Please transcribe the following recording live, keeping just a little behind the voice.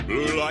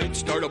Blue lights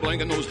start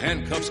a-blinking, those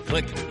handcuffs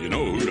click. You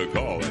know who to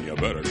call, and you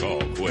better call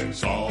quick.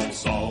 Saul,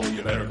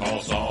 you better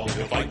call Saul.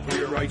 He'll fight for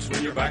your rights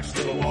when your back's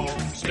to the wall.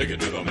 Stick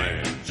it to the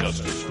man,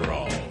 justice for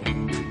all.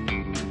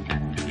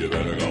 You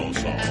better call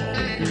Saul.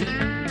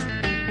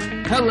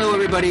 Hello,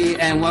 everybody,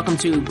 and welcome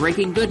to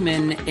Breaking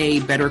Goodman, a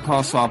Better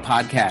Call Saul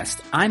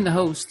podcast. I'm the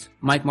host,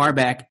 Mike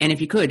Marbach, and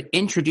if you could,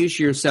 introduce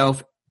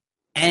yourself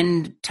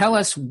and tell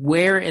us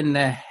where in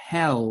the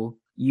hell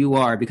you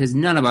are, because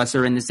none of us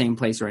are in the same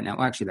place right now.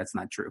 Well, actually, that's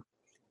not true,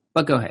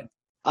 but go ahead.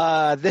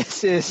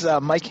 This is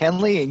Mike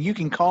Henley, and you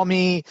can call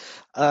me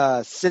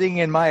sitting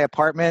in my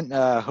apartment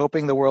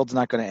hoping the world's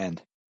not going to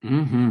end.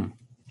 Mm-hmm.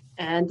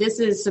 And this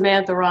is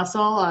Samantha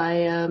Russell. I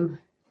am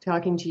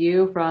talking to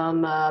you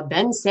from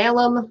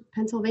Bensalem,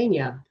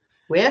 Pennsylvania.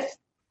 This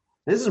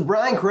is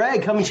Brian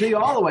Craig coming to you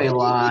all the way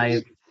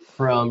live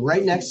from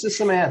right next to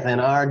Samantha in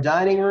our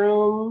dining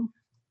room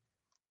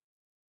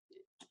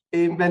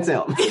in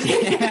Bensalem.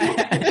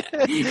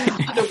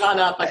 I've gone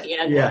up at the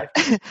end. Yeah.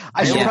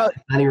 That's not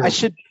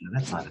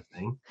a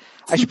thing.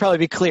 I should probably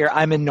be clear.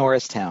 I'm in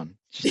Norristown.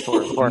 Just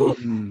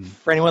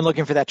for anyone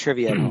looking for that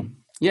trivia at home.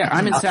 Yeah,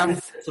 I'm in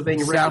South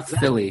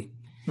Philly.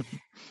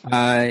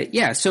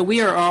 So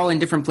we are all in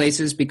different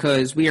places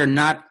because we are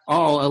not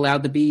all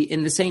allowed to be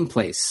in the same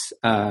place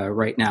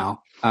right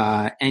now.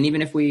 And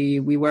even if we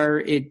were,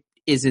 it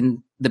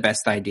isn't the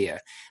best idea.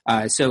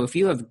 So if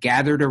you have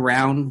gathered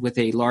around with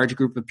a large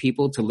group of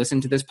people to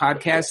listen to this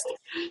podcast,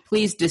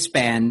 please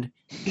disband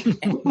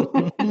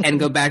and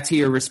go back to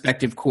your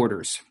respective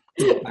quarters.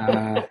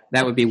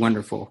 That would be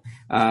wonderful.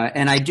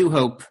 And I do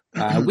hope,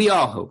 we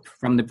all hope,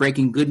 from the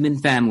Breaking Goodman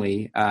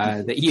family,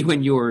 that you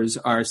and yours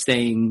are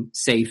staying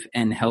safe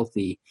and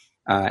healthy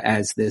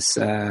as this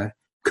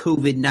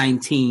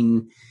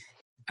COVID-19,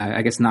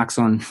 I guess, knocks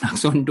on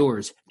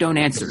doors. Don't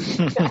answer.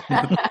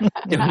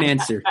 Don't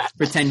answer.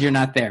 Pretend you're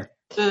not there.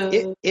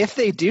 If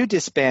they do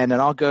disband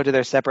and I'll go to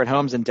their separate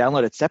homes and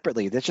download it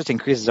separately, that just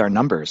increases our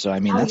numbers. So, I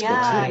mean, that's good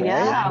too.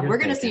 Yeah, we're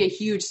going to see a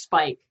huge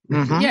spike.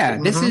 Mm-hmm. Yeah,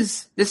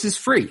 this is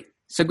free.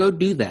 So go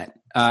do that.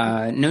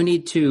 No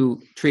need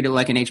to treat it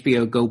like an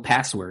HBO Go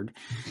password.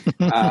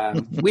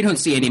 We don't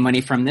see any money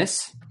from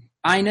this.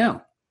 I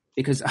know,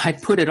 because I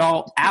put it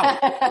all out.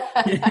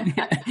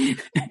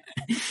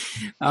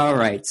 All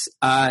right.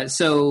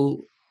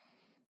 So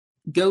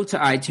go to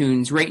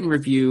iTunes, rate and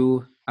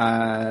review,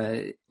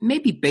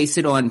 maybe base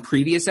it on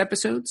previous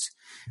episodes.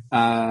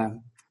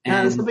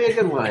 This will be a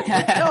good one.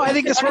 No, I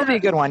think this will be a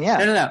good one. Yeah.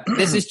 No.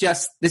 This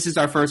is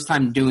our first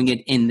time doing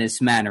it in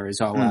this manner is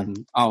all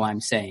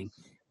I'm saying.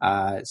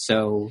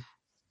 So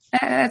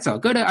that's all.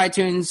 Go to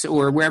iTunes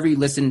or wherever you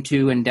listen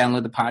to and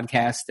download the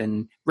podcast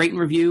and rate and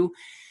review.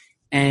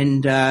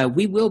 And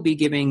we will be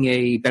giving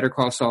a Better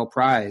Call Saul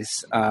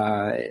prize.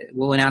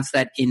 We'll announce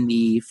that in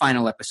the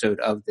final episode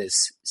of this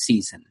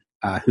season.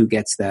 Who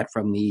gets that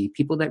from the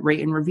people that rate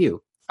and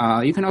review.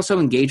 You can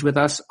also engage with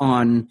us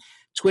on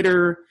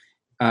Twitter,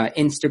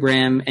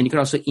 Instagram, and you can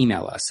also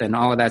email us. And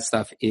all of that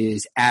stuff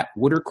is at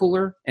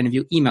Watercooler. And if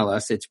you email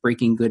us, it's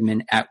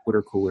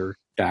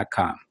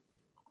breakinggoodman@watercooler.com.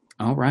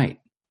 All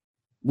right.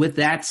 With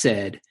that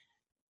said,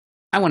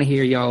 I want to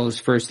hear y'all's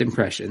first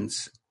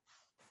impressions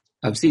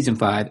of Season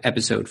 5,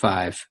 Episode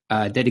 5,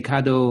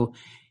 Dedicado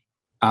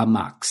a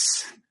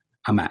Max.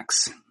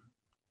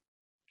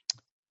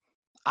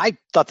 I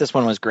thought this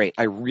one was great.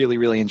 I really,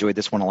 really enjoyed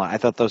this one a lot. I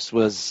thought this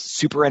was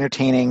super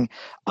entertaining,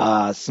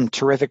 some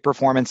terrific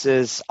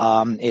performances.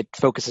 It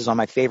focuses on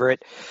my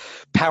favorite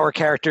power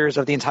characters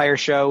of the entire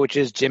show, which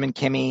is Jim and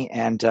Kimmy,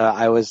 and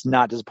I was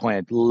not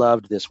disappointed.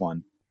 Loved this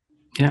one.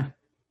 Yeah.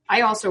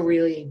 I also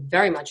really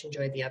very much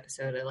enjoyed the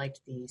episode. I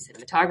liked the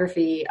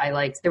cinematography.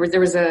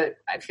 There was I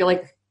feel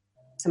like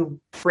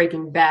some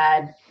Breaking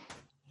Bad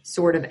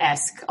sort of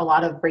esque, a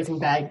lot of Breaking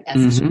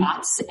Bad-esque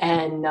shots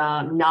and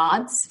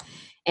nods.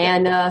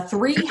 And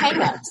 3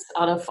 hang-ups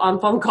on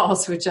phone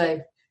calls, which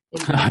I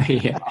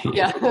enjoyed.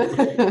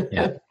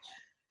 Yeah.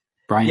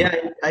 Brian? Yeah,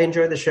 I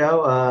enjoyed the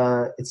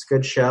show. It's a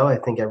good show. I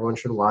think everyone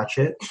should watch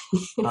it.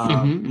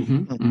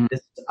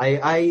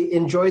 I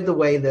enjoyed the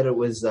way that it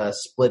was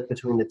split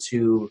between the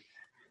two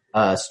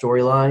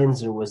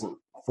storylines. It wasn't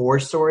 4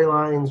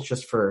 storylines,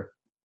 just for,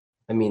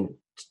 the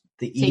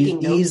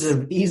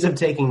ease of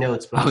taking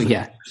notes, but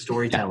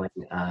storytelling.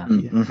 I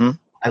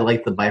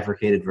like the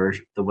bifurcated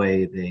version, the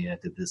way they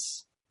did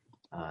this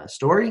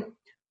story.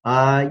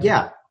 I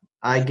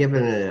give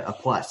it a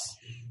plus.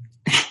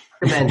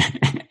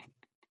 Recommend.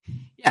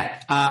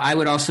 Yeah, I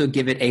would also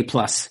give it a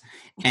plus,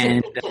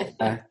 and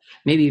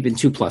maybe even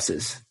 2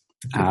 pluses.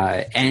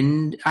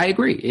 And I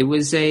agree. It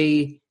was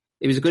a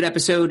good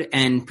episode,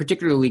 and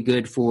particularly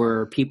good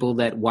for people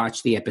that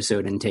watch the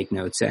episode and take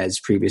notes,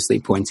 as previously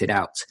pointed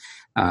out.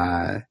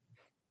 Was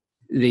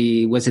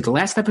it the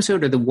last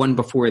episode or the one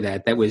before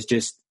that was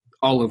just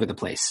all over the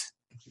place?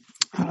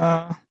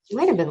 It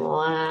might have been the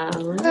last.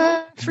 It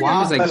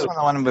was the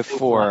one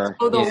before.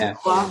 Oh, those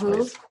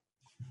Wahoo.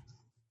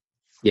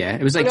 Yeah,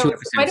 it was like 2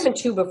 episodes. It might have been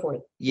 2 before.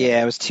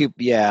 Yeah, it was 2.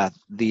 Yeah,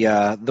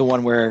 the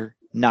one where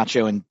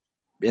Nacho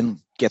and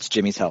gets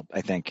Jimmy's help,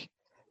 I think.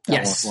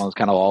 Yes. One was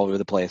kind of all over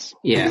the place.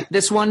 Yeah.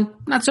 This one,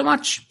 not so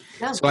much.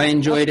 No. So I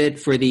enjoyed it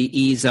for the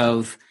ease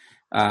of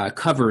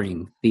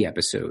covering the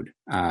episode.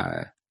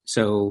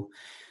 So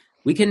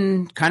we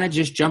can kind of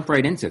just jump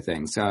right into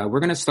things. We're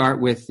going to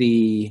start with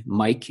the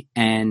Mike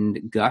and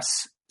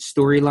Gus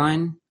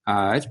storyline.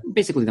 It's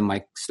basically the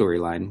Mike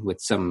storyline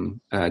with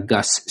some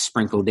Gus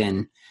sprinkled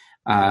in.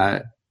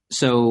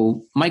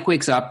 So Mike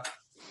wakes up.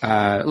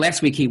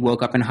 Last week he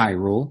woke up in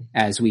Hyrule,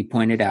 as we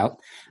pointed out.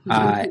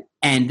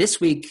 And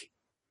this week,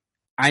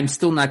 I'm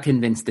still not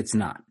convinced it's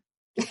not.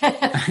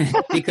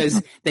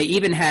 Because they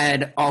even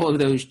had all of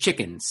those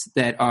chickens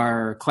that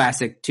are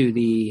classic to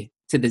the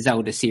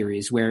Zelda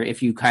series, where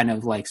if you kind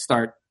of like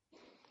start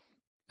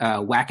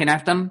whacking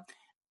at them,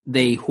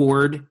 they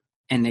hoard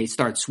and they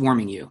start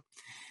swarming you.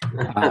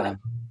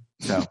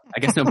 So I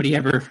guess nobody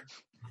ever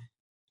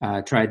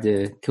tried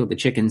to kill the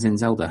chickens in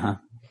Zelda, huh?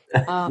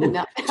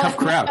 No. Tough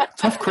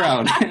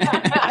crowd.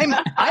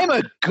 I'm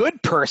a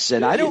good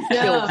person. I don't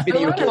kill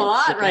video games. A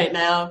lot right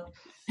now.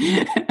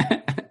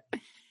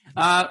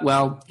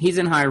 Well, he's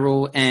in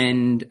Hyrule,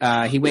 and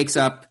he wakes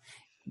up,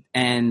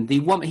 and the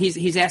woman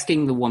he's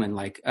asking the woman,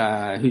 like,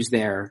 who's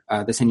there,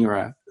 the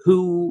senora,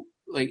 who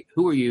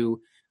are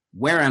you?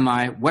 Where am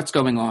I? What's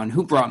going on?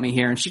 Who brought me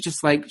here? And she's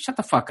just like, shut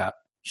the fuck up,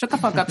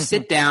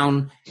 sit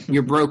down.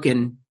 You're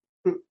broken,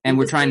 and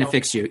we're trying to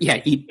fix you.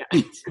 Yeah, eat.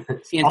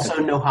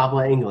 Also, no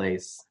habla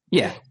inglés.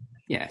 Yeah.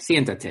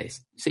 Siéntate.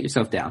 Sit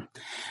yourself down.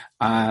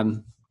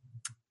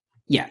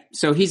 Yeah.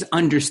 So he's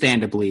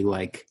understandably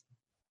like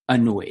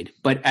annoyed,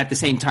 but at the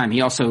same time,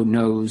 he also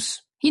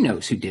knows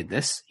who did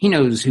this. He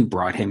knows who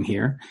brought him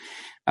here.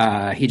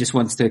 He just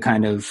wants to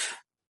kind of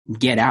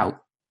get out,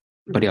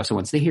 but he also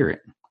wants to hear it.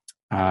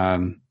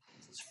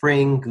 It's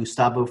Fring,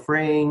 Gustavo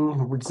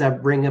Fring. Does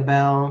that ring a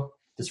bell?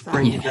 Does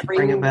Fring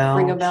ring a bell?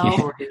 Ring a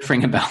bell. Yeah,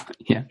 Fring a bell.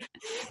 Yeah.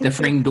 The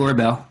Fring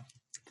doorbell.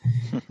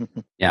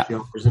 Yeah. She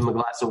offers him a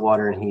glass of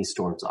water and he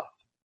storms off.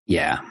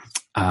 Yeah.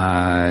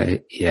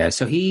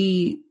 So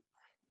he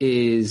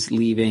is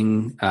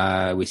leaving.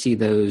 We see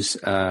those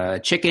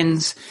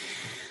chickens,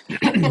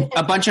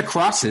 a bunch of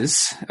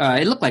crosses.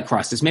 It looked like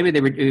crosses. Maybe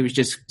it was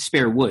just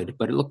spare wood,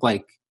 but it looked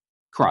like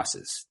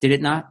crosses. Did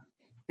it not?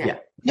 Yeah.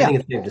 I think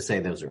it's safe to say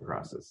those are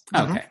crosses.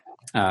 Okay.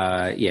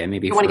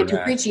 Maybe you don't want to get too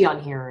preachy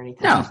on here or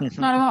anything. No,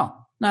 not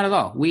at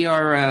all. We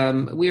are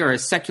a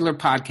secular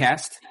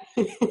podcast,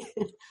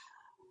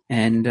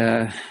 and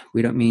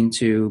we don't mean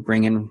to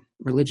bring in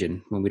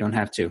religion when we don't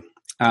have to.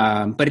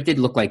 But it did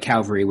look like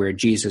Calvary, where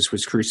Jesus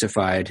was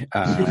crucified.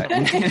 So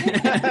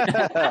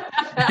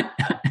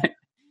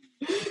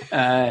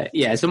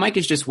Mike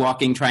is just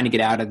walking, trying to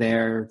get out of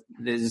there.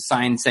 There's a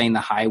sign saying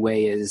the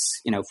highway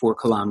is 4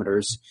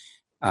 kilometers.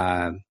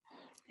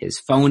 His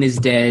phone is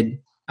dead.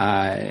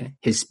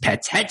 His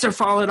pets' heads are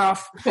falling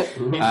off. His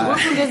wound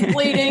is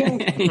bleeding.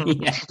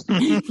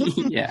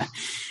 Yeah.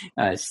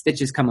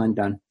 Stitches come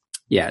undone.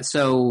 Yeah.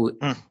 So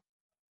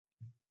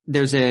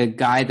there's a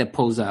guy that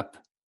pulls up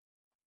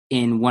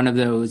in one of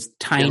those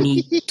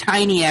tiny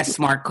ass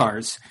smart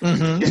cars.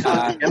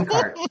 Gem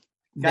cart.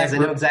 Guys, I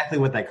know exactly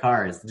what that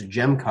car is. It's a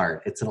gem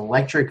cart. It's an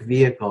electric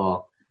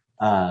vehicle.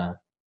 You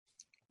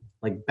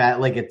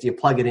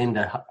plug it in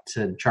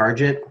to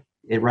charge it.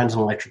 It runs an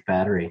electric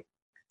battery.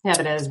 Yeah,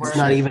 but it is. It's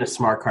not even a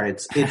smart car.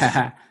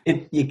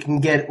 You can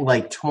get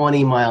like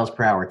 20 miles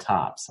per hour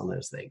tops on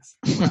those things.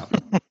 Well,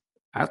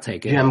 I'll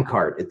take it. Gem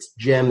cart. It's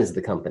Gem is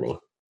the company.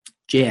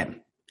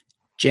 Gem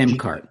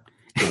cart.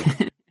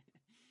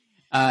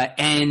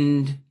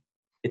 And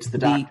it's the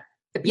doctor.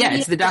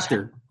 It's the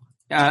doctor.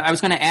 I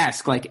was going to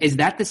ask, like, is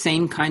that the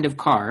same kind of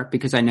car?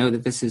 Because I know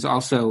that this is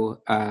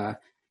also a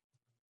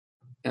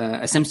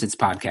Simpsons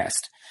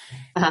podcast.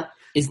 Uh-huh.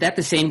 Is that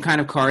the same kind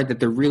of car that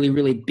the really,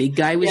 really big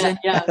guy was in?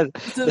 Yeah.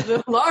 This is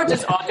the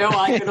largest auto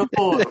I can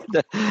afford.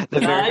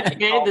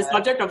 The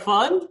subject of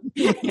fun?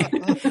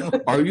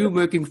 Are you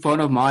making fun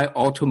of my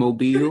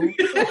automobile? You're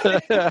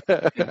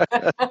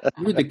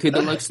the kid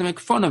that likes to make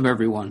fun of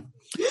everyone.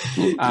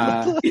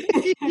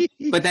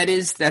 But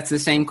that's the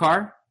same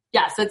car?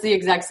 Yes, that's the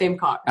exact same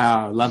car.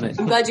 Oh, love it.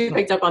 I'm glad you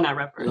picked up on that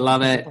reference.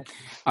 Love it.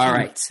 All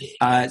right.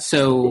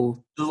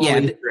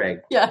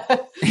 Greg. Yeah.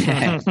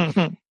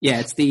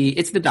 It's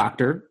the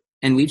doctor,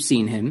 and we've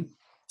seen him.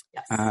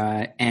 Yes.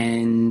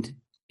 And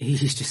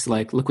he's just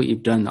like, look what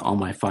you've done to all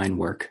my fine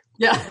work.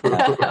 Yeah.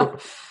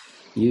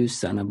 You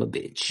son of a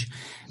bitch.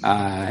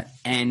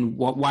 And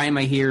why am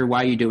I here?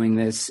 Why are you doing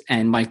this?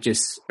 And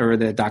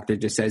the doctor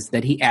just says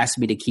that he asked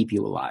me to keep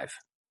you alive.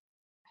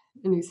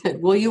 And he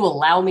said, will you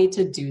allow me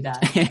to do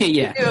that?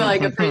 Yeah.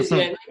 You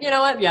appreciate it. You know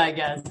what? Yeah, I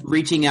guess.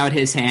 Reaching out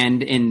his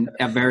hand in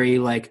a very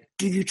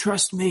do you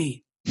trust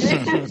me?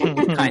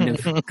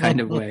 kind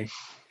of way.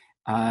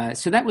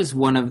 So that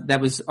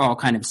was all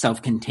kind of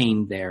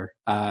self-contained there.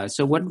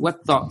 So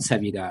what thoughts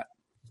have you got,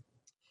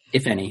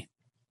 if any?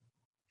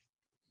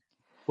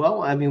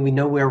 Well, I mean, we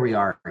know where we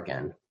are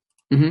again.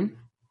 Mm-hmm.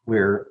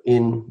 We're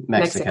in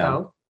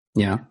Mexico.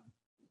 Yeah.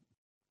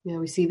 Yeah,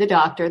 we see the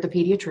doctor, the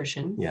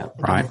pediatrician. Yeah.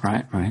 Right.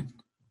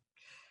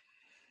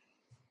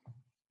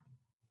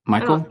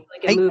 Michael?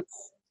 It moves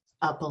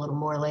up a little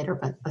more later,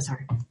 but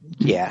sorry.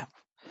 Yeah.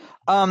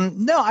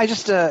 No, I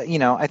just,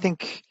 I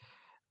think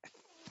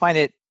find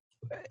it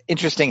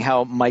interesting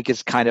how Mike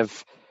is kind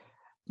of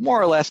more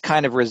or less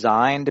kind of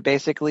resigned,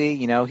 basically.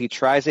 He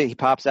tries it. He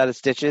pops out his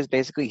stitches.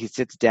 Basically, he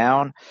sits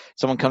down.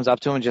 Someone comes up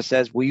to him and just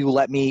says, will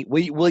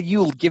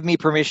you give me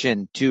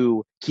permission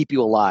to keep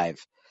you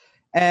alive?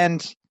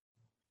 And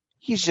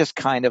he's just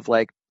kind of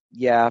like,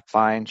 yeah,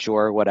 fine,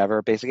 sure,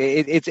 whatever. Basically,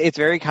 it's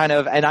very kind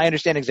of, and I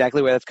understand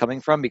exactly where that's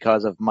coming from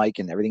because of Mike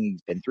and everything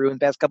he's been through in the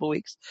past couple of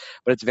weeks.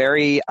 But it's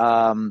very,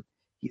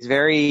 he's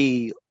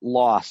very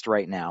lost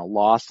right now.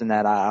 Lost in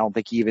that I don't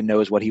think he even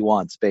knows what he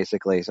wants,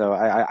 basically. So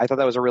I thought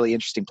that was a really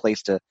interesting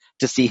place to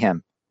see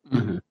him.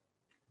 Mm-hmm.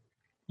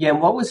 Yeah,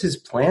 and what was his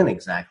plan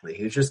exactly?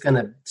 He was just going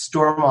to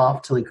storm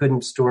off till he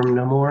couldn't storm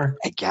no more?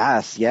 I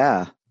guess,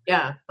 yeah.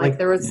 Yeah,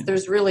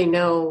 there's really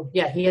no,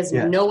 he has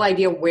no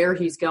idea where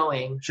he's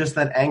going. Just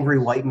that angry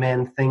white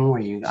man thing where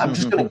I'm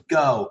just going to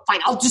go. Fine,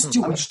 I'll just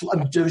do it. I'm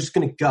just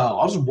going to go.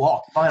 I'll just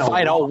walk.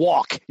 Fine, I'll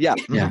walk. Yeah.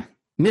 Yeah.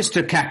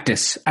 Mr.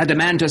 Cactus, I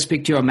demand to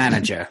speak to your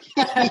manager.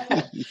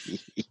 I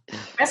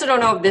also don't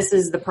know if this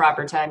is the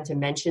proper time to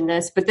mention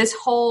this, but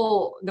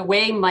the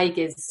way Mike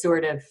is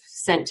sort of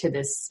sent to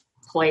this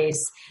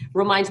place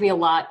reminds me a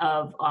lot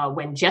of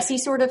when Jesse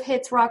sort of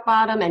hits rock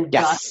bottom and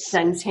Gus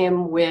sends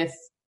him with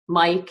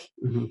Mike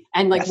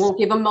and won't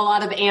give him a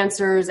lot of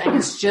answers, and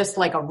it's just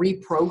like a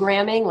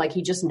reprogramming. Like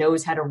he just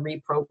knows how to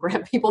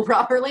reprogram people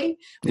properly.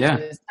 Which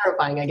is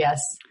terrifying, I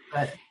guess.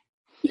 But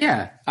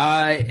yeah,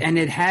 and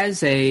it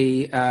has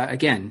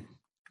again,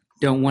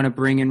 don't want to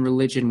bring in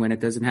religion when it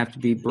doesn't have to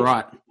be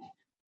brought,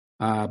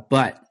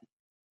 but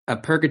a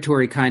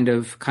purgatory kind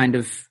of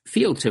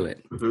feel to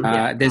it.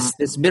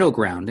 This middle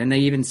ground, and they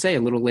even say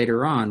a little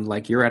later on,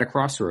 like you're at a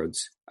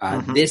crossroads.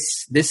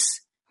 This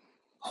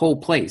whole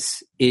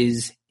place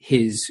is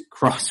his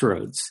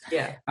crossroads.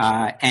 Yeah.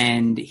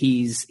 And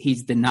he's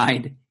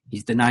denied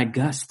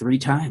Gus 3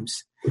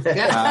 times. And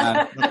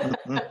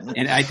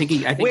I think he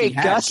has.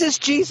 Gus is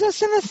Jesus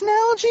in this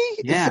analogy?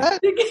 Yeah.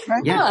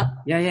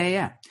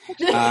 Yeah.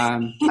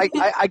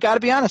 I got to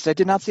be honest, I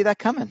did not see that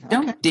coming.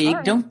 Don't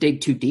dig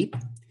too deep.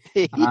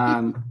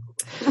 I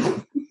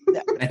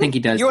think he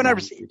does. You're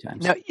 100%.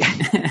 Times.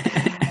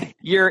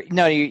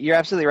 No, you're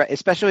absolutely right.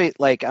 Especially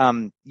like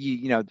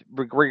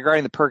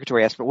regarding the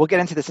purgatory aspect. We'll get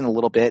into this in a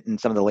little bit in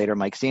some of the later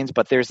Mike scenes,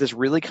 but there's this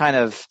really kind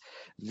of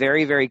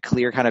very, very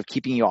clear kind of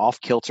keeping you off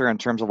kilter in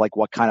terms of like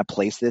what kind of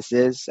place this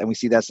is, and we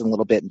see this in a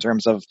little bit in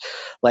terms of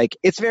like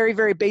it's very,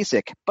 very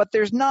basic, but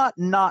there's not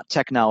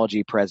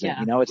technology present.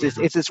 Yeah.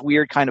 It's this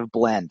weird kind of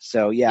blend.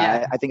 So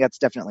I think that's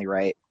definitely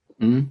right.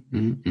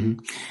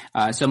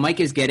 So Mike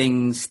is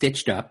getting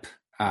stitched up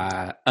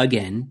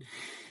again,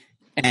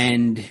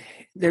 and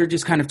they're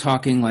just kind of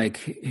talking like,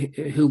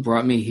 who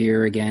brought me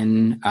here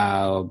again?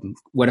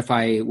 What if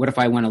I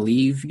want to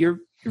leave? You're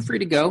free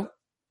to go.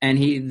 And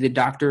the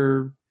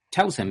doctor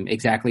tells him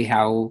exactly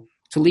how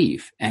to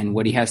leave and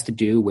what he has to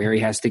do, where he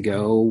has to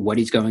go, what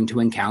he's going to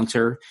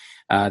encounter,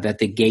 that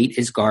the gate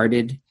is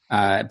guarded,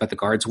 but the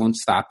guards won't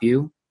stop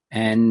you.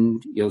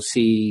 And you'll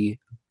see,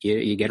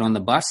 you get on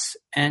the bus,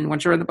 and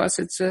once you're on the bus,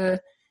 it's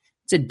a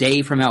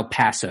day from El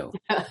Paso.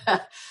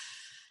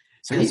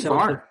 So it's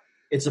far.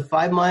 It's a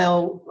 5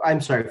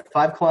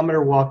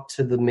 kilometer walk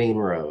to the main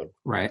road,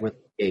 right where the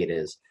gate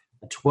is.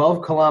 A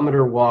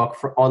 12-kilometer walk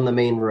on the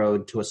main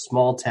road to a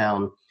small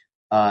town.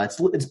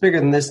 It's bigger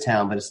than this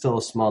town, but it's still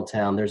a small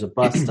town. There's a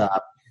bus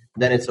stop.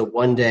 Then it's a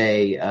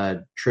 1-day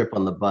trip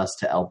on the bus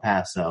to El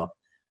Paso.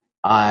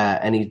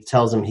 And he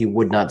tells him he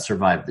would not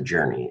survive the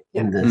journey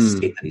in the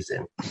state that he's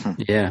in.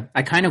 Yeah,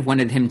 I kind of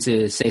wanted him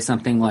to say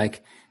something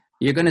like,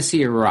 "You're going to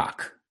see a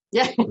rock."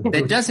 Yeah,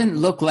 that doesn't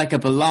look like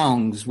it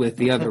belongs with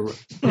the other.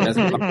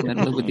 Doesn't look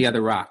with the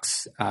other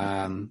rocks.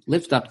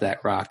 Lift up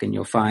that rock, and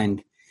you'll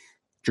find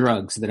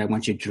drugs that I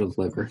want you to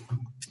deliver.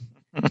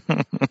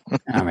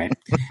 All right.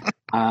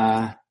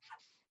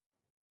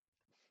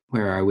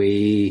 Where are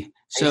we?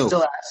 So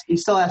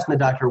he's still asking the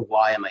doctor,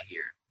 "Why am I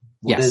here?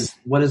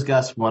 What does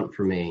Gus want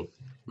from me?"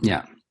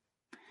 Yeah.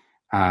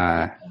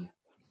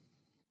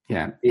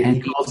 Yeah.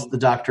 He calls the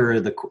doctor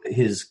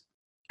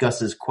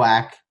Gus's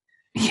quack,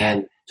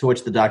 and to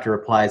which the doctor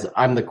replies,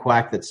 "I'm the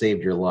quack that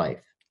saved your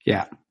life."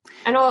 Yeah.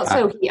 And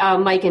also,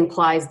 Mike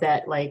implies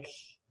that like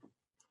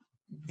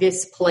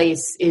this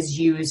place is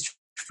used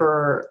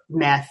for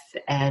meth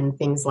and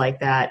things like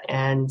that,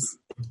 and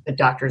the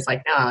doctor's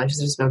like, "No,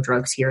 there's no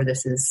drugs here.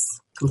 This is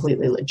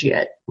completely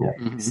legit." Yeah.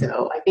 Mm-hmm.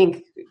 So I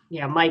think,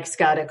 Mike's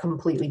got a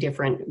completely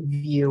different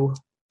view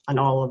on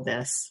all of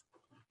this.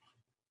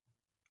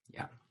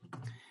 Yeah.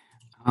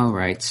 All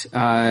right.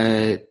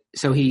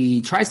 So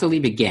he tries to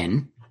leave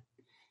again,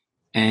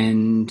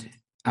 and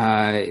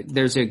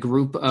there's a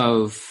group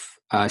of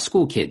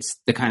school kids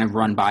that kind of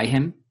run by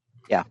him.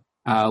 Yeah.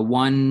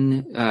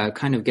 One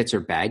kind of gets her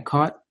bag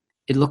caught,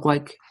 it looked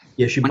like.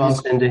 Yeah, she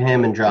bumps into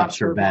him and drops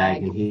her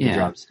bag, and he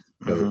drops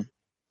it. Mm-hmm.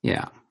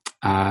 Yeah.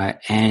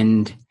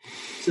 And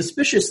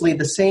suspiciously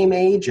the same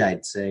age,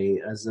 I'd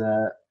say, as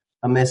a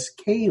Miss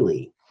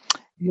Kaylee.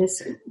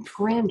 Miss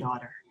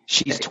granddaughter.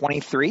 She's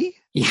 23?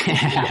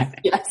 Yeah.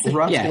 Yes.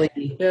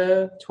 Roughly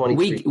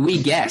 23.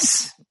 We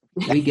guess.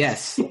 We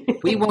guess.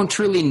 We won't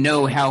truly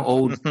know how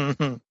old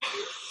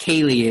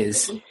Kaylee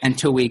is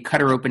until we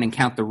cut her open and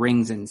count the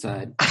rings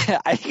inside.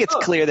 I think it's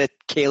clear that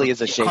Kaylee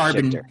is a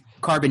shapeshifter.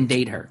 Carbon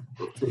date her.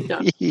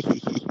 Yeah.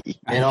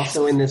 And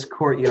also in this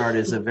courtyard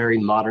is a very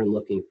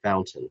modern-looking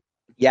fountain.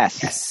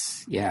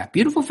 Yes. Yeah.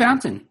 Beautiful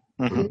fountain.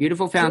 Mm-hmm.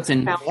 Beautiful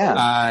fountain.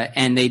 Yeah.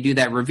 And they do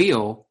that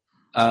reveal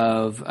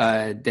of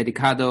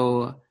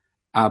Dedicado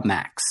a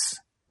Max,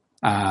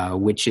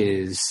 which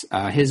is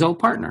his old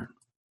partner.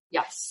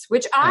 Yes,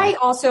 which I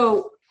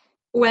also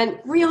went,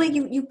 really,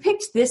 you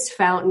picked this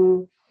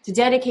fountain to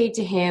dedicate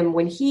to him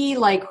when he,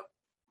 like,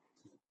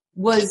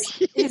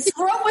 his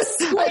throat was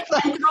split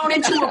and thrown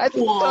into a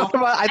pool.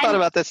 I thought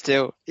about this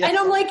too. Yeah. And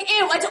I'm like,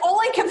 ew, that's all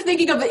I kept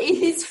thinking of,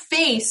 his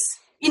face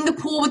in the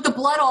pool with the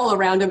blood all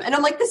around him. And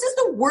I'm like, this is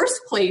the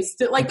worst place,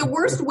 the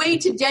worst way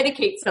to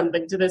dedicate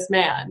something to this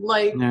man.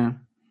 Like,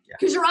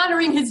 because you're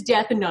honoring his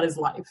death and not his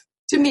life.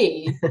 To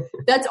me,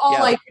 that's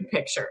all I could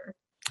picture.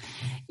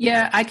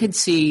 Yeah, I could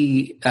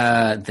see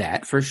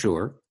that for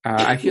sure.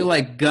 I feel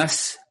like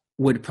Gus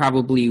would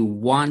probably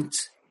want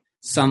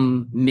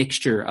some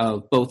mixture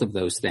of both of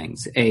those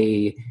things.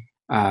 The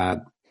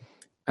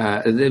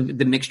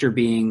mixture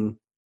being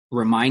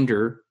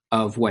reminder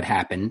of what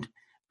happened,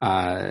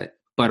 but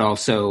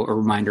also a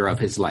reminder of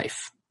his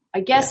life. I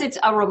guess it's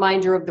a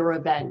reminder of the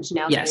revenge.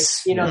 Now,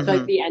 yes,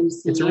 like the end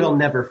scene. It's a real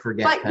never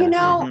forget. But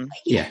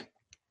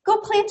go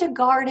plant a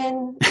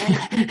garden.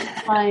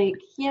 And,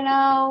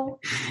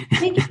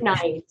 take it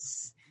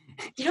nice.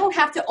 You don't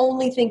have to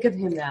only think of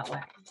him that way.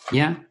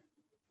 Yeah.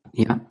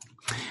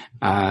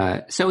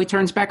 So he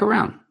turns back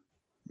around.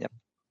 Yep.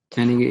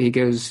 And he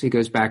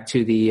goes back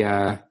to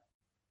the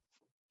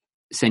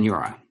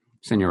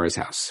Senora's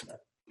house,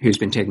 who's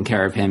been taking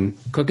care of him,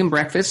 cooking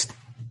breakfast,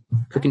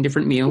 cooking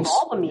different meals.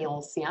 All the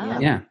meals, yeah.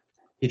 Yeah.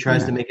 He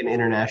tries to make an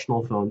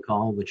international phone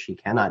call, which he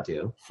cannot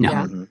do. No.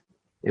 Yeah.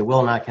 It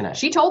will not connect.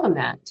 She told him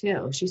that,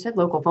 too. She said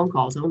local phone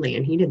calls only,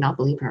 and he did not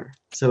believe her.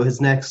 So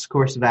his next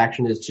course of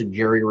action is to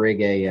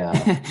jerry-rig a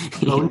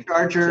phone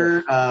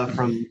charger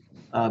from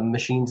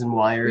machines and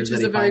wires. Which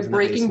is a very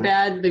Breaking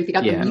Bad. They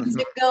got the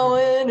music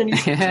going, and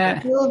he's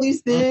doing all these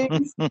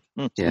things.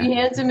 She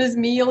hands him his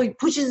meal. He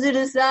pushes it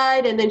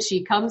aside, and then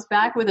she comes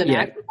back with an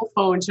actual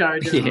phone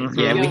charger.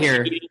 We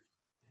hear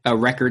a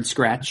record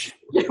scratch.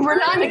 We're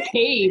not in a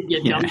cave,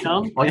 you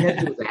dum-dum. All you have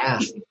to do is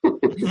ask.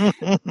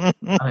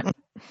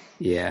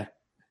 Yeah.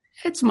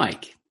 It's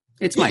Mike.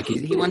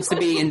 He wants to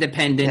be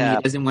independent. Yeah.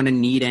 He doesn't want to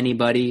need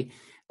anybody.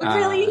 But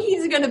really,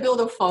 he's going to build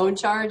a phone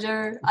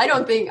charger? I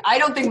don't think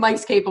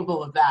Mike's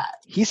capable of that.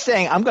 He's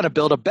saying, I'm going to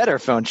build a better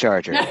phone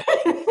charger.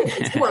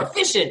 It's more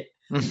efficient.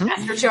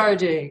 Faster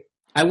charging.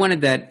 I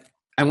wanted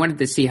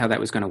to see how that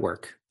was going to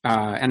work.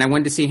 And I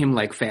wanted to see him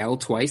fail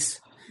twice.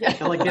 Get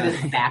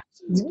his back.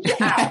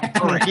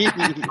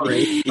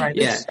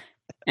 Yeah.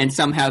 And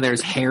somehow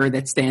there's hair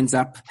that stands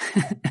up.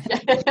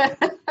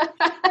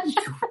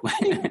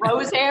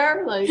 Rose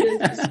hair,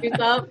 just shoots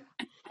up.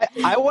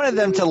 I wanted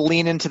them to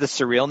lean into the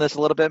surrealness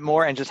a little bit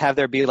more and just have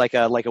there be like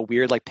a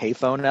weird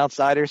payphone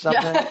outside or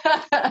something.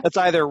 That's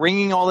either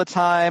ringing all the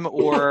time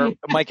or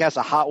Mike has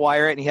to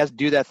hotwire it and he has to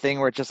do that thing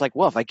where it's just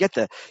well, if I get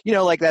the,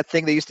 that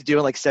thing they used to do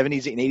in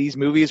 70s and 80s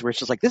movies where it's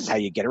just this is how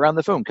you get around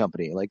the phone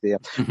company. Well,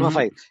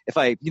 if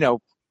I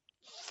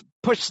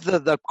push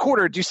the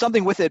quarter, do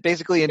something with it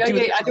basically. And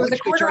there was a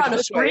quarter on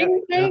a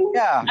string thing.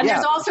 Yeah. And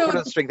there's also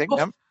a string thing.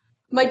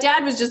 My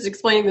dad was just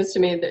explaining this to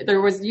me.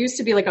 There used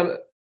to be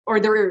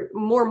there were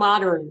more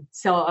modern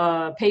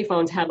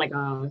payphones had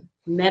a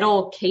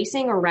metal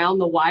casing around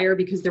the wire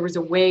because there was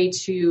a way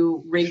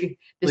to rig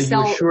the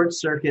cell. You short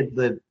circuit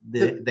the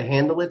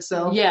handle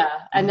itself. Yeah,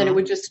 and then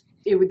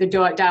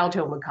the dial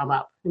tone would come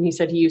up, and he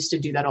said he used to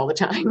do that all the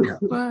time.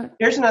 Yeah.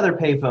 Here's another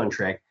payphone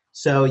trick.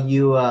 So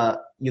you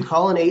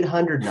call an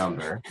 800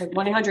 number.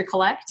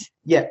 1-800-COLLECT?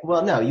 Yeah.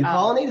 Well, no, you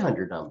call an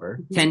 800 number.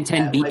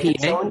 1010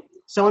 BPA.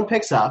 Someone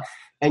picks up,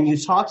 and you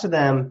talk to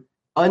them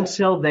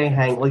until they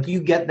hang.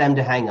 You get them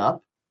to hang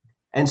up,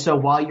 and so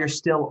while you're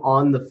still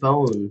on the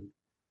phone,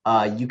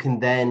 you can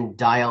then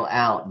dial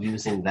out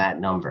using that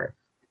number.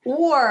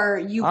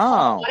 Or you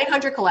call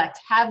 1-800-COLLECT,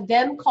 have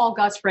them call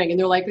Gus Fring, and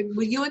they're like,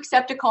 "Will you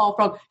accept a call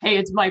from? Hey,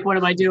 it's Mike. What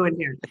am I doing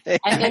here?"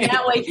 And then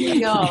that way he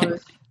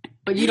knows.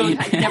 But you don't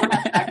never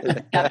have to actually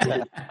accept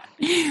it.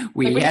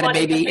 We had a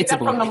baby. It's a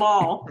boy. From the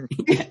mall.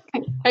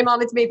 Hey,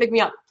 Mom, it's me. Pick me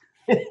up.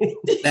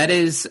 That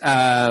is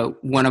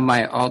one of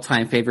my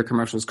all-time favorite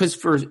commercials because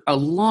for a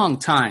long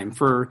time,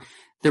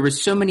 there were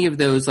so many of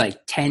those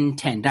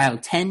 1010 dial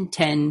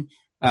 1010,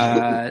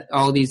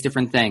 all these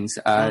different things,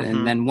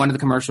 and then one of the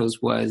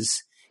commercials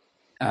was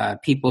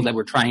people that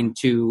were trying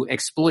to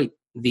exploit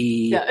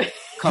the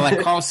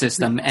collect call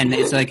system, and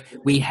it's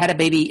we had a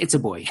baby, it's a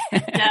boy. We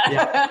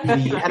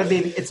had a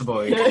baby, it's a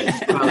boy.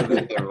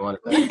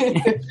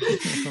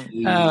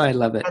 I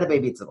love it. Had a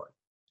baby, it's a boy.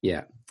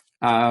 Yeah.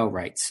 All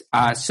right.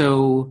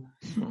 So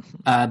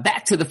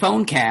back to the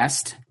phone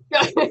cast.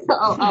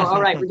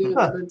 all right.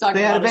 We're talking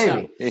they had about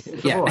a baby.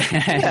 Yeah,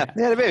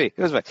 they had a baby.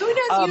 It was fine. So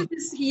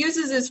he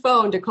uses his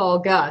phone to call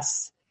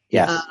Gus.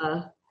 Yes.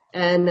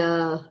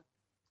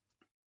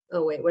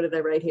 Oh wait, what did I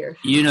write here?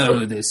 You know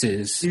who this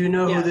is. Do you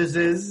know who this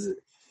is?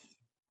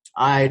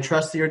 I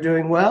trust you're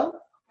doing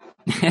well.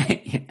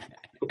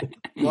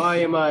 Why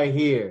am I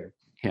here?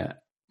 Yeah.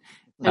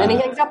 And then he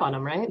hangs up on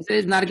him, right?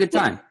 It's not a good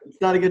time.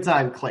 It's not a good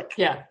time. Click.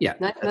 Yeah. Yeah.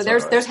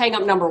 There's hang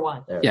up number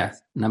one.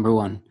 Number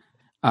one.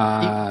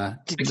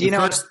 You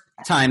know first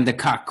time the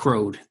cock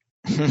crowed.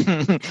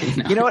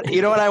 You know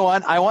what I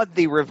want? I want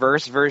the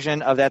reverse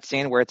version of that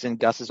scene where it's in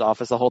Gus's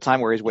office the whole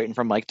time where he's waiting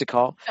for Mike to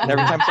call. And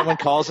every time someone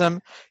calls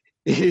him,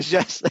 he's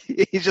just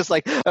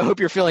like, I hope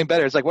you're feeling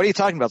better. It's like, what are you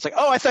talking about? It's like,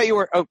 oh, I thought you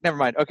were. Oh, never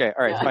mind. Okay.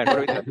 All right. Fine. What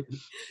are we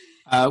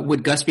doing?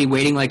 Would Gus be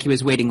waiting like he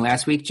was waiting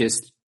last week?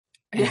 Just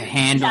a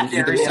hand on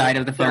either side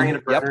of the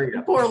phone?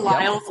 Yep. Poor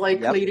Lyle's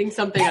pleading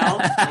something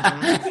else.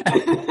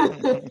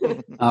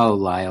 Oh,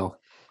 Lyle.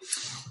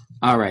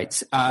 All right.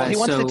 He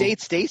wants to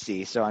date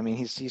Stacy, so I mean,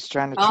 he's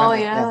trying to.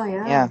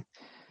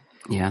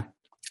 Yeah.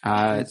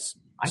 I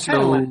kind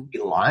of want to be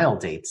Lyle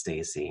date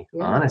Stacy.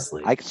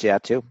 Honestly, I could see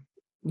that too.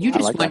 You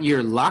just want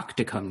your lock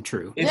to come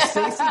true. If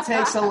Stacy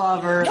takes a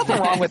lover, nothing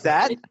wrong with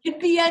that. It could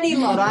be any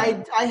lover.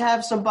 But I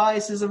have some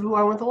biases of who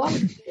I want the lover.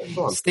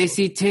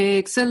 Stacy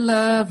takes a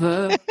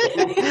lover.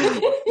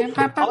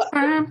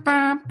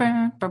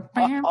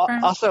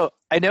 Also,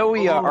 I know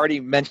we already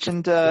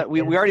mentioned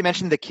we already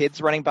mentioned the kids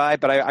running by,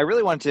 but I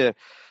really wanted to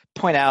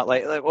point out,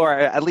 or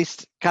at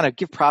least kind of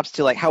give props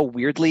to how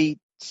weirdly,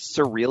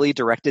 surreally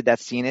directed that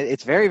scene is.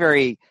 It's very,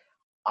 very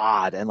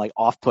odd and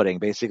off-putting,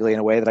 basically, in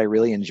a way that I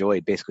really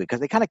enjoyed, basically, because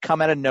they kind of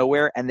come out of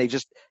nowhere and they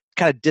just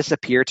kind of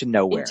disappear to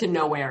nowhere. Into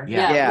nowhere.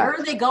 Yeah. Where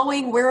are they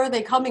going? Where are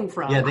they coming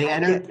from? Yeah, they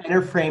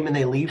enter frame and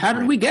they leave. How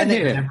did we get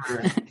here?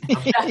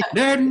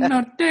 There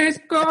no days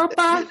go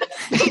by.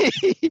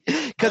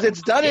 Because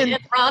it's done in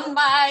run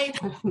by.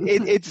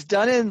 It's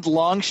done in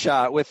long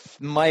shot with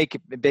Mike,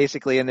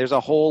 basically, and there's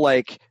a whole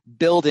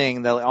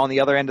building on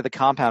the other end of the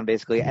compound,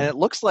 basically, and it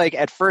looks like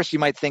at first you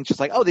might think just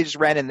they just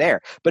ran in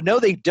there, but no,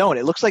 they don't.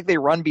 It looks like they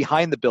run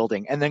behind the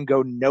building and then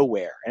go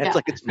nowhere, and it's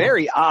it's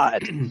very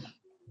odd.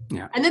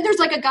 Yeah. And then there's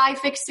a guy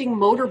fixing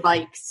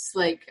motorbikes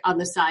on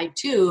the side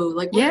too.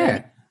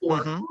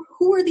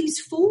 Who are these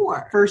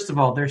for? First of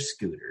all, they're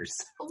scooters.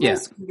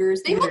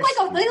 Scooters. They look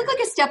like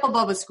a step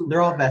above a scooter.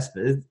 They're all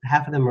Vespas.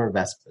 Half of them are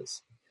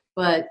Vespas.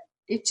 But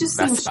it just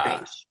seems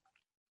strange.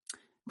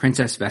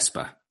 Princess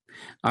Vespa.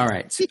 All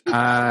right.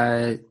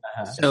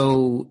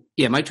 So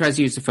Mike tries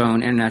to use the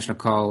phone, international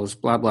calls,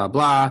 blah, blah,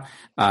 blah.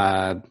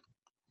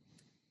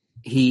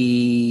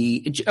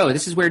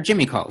 This is where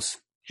Jimmy calls.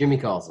 Jimmy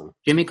calls him.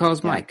 Jimmy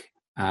calls Mike.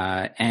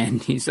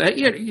 And he's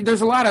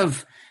there's a lot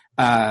of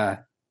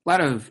what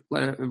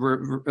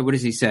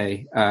does he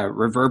say?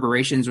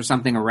 Reverberations or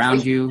something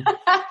around you.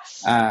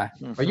 Are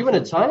you in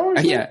a tunnel?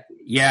 Yeah.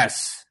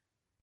 Yes.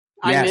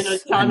 I'm in a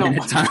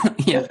tunnel.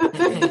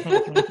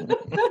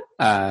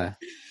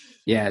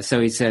 Yeah. So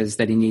he says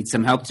that he needs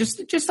some help.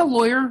 Just a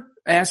lawyer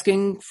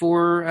asking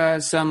for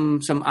some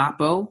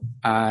oppo.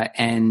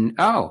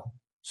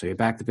 So you're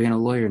back to being a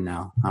lawyer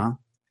now, huh?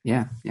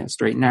 Yeah.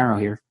 Straight and narrow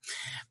here.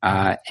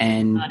 Not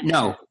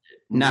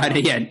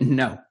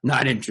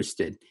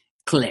interested.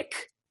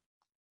 Click.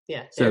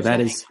 Yeah. So that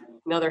is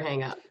another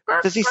hang up.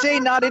 Does he say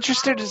not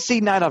interested or does he say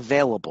not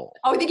available?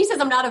 Oh, I think he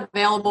says I'm not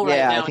available right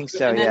now. Yeah, I think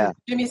so, and then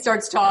Jimmy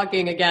starts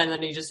talking again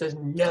and he just says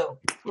no.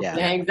 Yeah. And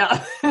hangs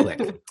up.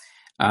 Click.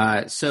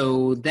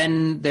 So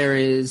then there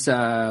is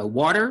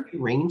water.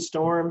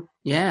 Rainstorm.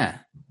 Yeah.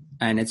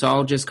 And it's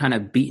all just kind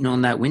of beating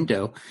on that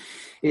window.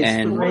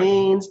 It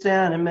rains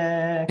down in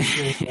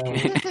Mexico.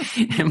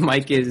 And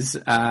Mike is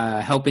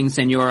helping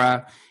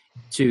Senora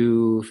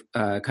to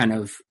kind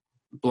of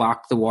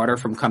block the water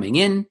from coming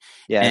in.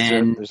 Yeah,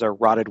 and there's a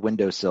rotted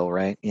windowsill,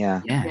 right?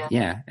 Yeah.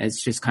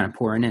 It's just kind of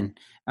pouring in.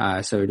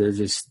 So they're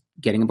just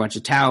getting a bunch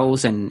of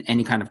towels and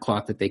any kind of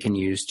cloth that they can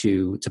use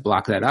to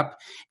block that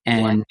up.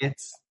 And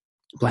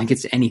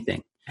blankets,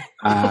 anything.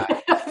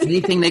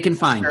 Anything they can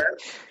find.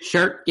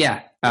 Shirt,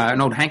 yeah.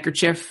 An old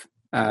handkerchief.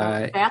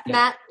 Bath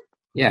mat.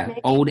 Yeah,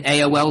 old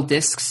AOL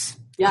discs.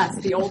 Yes,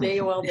 the old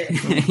AOL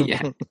discs.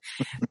 Yeah.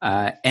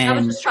 And I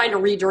was just trying to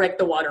redirect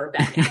the water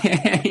back.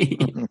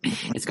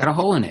 It's got a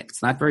hole in it.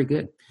 It's not very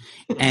good.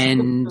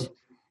 And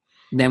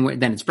then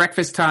it's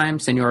breakfast time.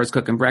 Senora's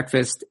cooking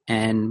breakfast,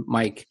 and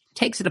Mike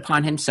takes it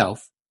upon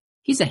himself.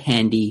 He's a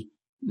handy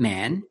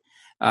man,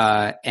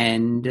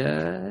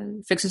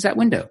 and fixes that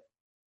window.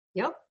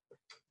 Yep.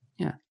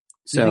 Yeah.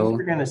 So you think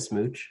we're gonna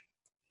smooch?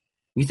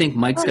 You think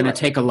Mike's going to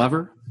take a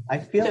lover? I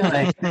feel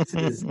like this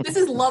is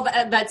Love.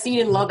 That scene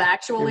in Love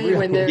Actually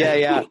when they're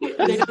they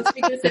don't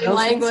speak the same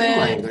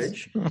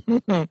language.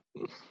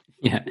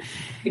 Yeah,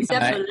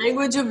 except the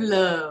language of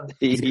love.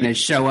 He's going to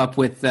show up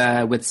with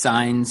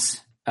signs.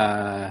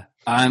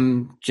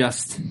 I'm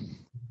just.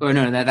 Oh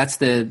no, that's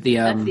the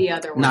that's the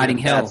other one. Notting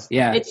Hill.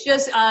 Yeah, it's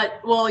just.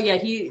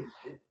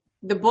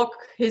 the book,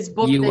 his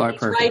book You that are he's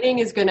perfect. writing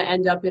is going to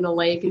end up in a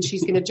lake, and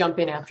she's going to jump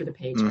in after the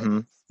page.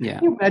 Yeah.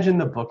 Can you imagine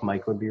the book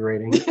Mike would be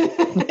reading?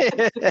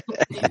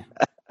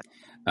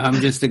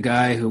 I'm just a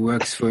guy who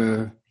works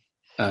for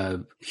a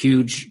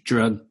huge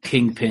drug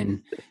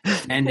kingpin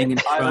standing in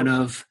front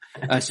of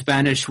a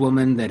Spanish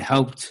woman that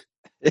helped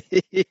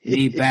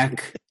me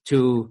back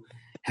to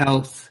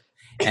health.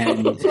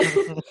 And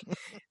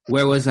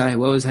where was I?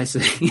 What was I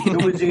saying?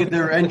 It was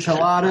either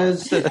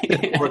enchiladas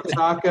or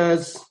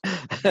tacos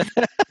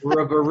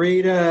or a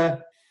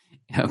burrito.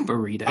 A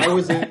burrito. I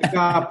was a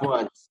cop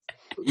once.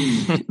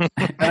 And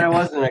I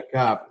wasn't a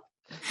cop.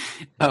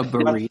 A I'll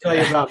burrito. tell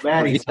you about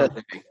Maddie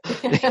someday.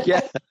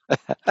 Yeah.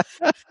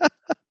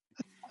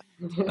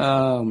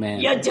 Oh man.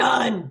 You're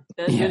done.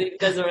 That's what he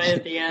does right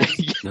at the end.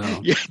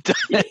 No. You're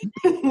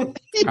done.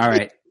 All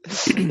right.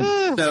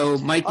 So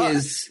Mike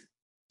is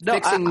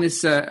fixing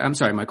this. I'm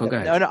sorry, Michael. Go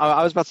ahead. No,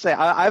 I was about to say,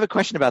 I have a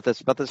question about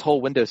this whole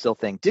windowsill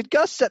thing. Did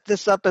Gus set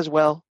this up as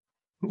well?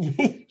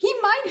 He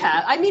might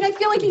have. I mean, I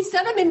feel like he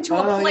set him into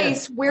a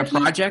place where he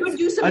project? could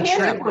do some A handiwork.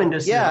 trap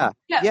windowsill. Yeah,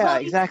 well,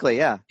 exactly,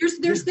 yeah.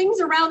 There's things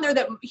around there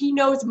that he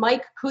knows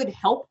Mike could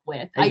help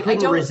with. He I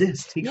couldn't don't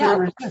resist. He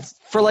couldn't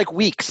resist. For like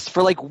weeks,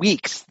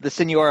 the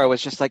Senora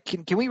was just like,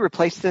 can we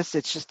replace this?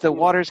 It's just the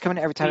water's coming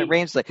every time it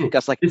rains. Like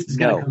Gus, like, This is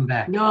going to no, come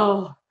back.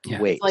 No.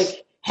 Yeah. wait. It's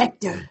like,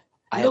 Hector,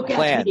 I look have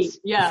at me. plans.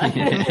 Yeah.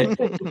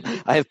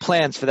 I have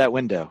plans for that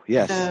window.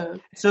 Yes.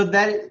 So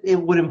that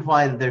it would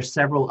imply that there's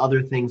several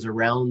other things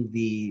around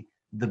the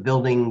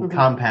building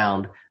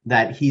compound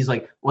that he's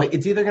like, well,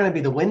 it's either going to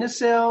be the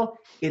windowsill,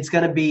 it's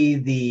going to be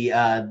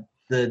the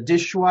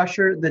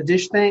dishwasher, the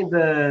dish thing,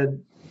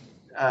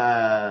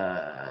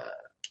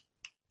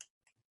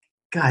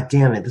 God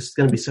damn it, this is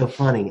going to be so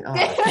funny. Oh,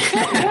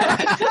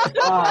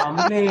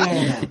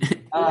 man.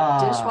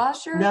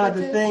 Dishwasher? No, With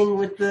the thing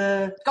with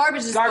the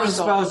garbage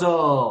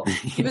disposal.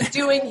 He was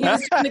doing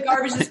the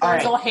garbage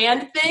disposal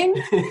hand thing.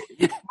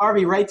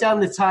 Harvey, write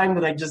down the time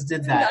that I just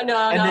did that. No,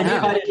 and then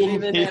no.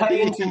 cut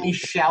into me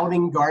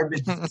shouting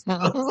garbage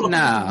disposal.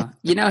 No.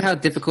 You know how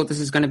difficult this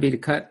is going to be to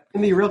cut? It's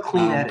going to be real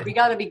clean edit. We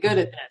got to be good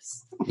at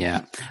this.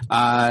 Yeah.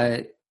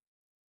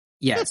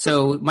 Yeah.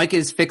 So Mike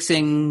is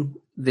fixing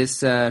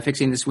this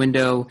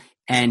window,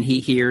 and he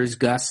hears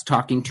Gus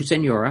talking to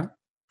Senora.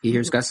 He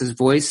hears Gus's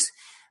voice,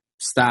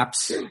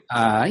 stops.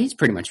 He's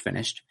pretty much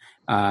finished.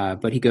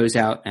 But he goes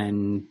out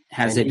and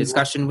has a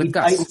discussion with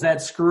Gus. Tightens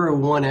that screw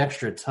one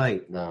extra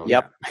tight, though.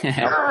 Yep.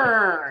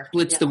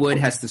 Splits the wood,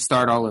 has to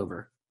start all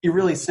over. He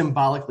really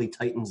symbolically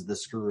tightens the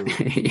screw.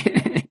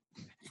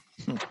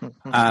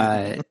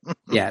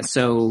 Yeah.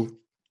 So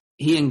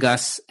he and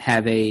Gus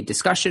have a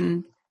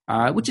discussion,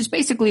 which is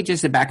basically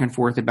just a back and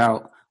forth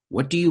about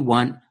what do you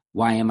want?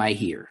 Why am I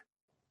here?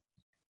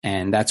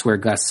 And that's where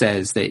Gus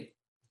says that,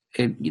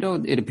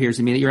 it appears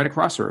to me that you're at a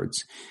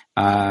crossroads.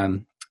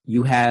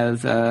 You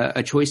have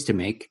a choice to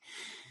make.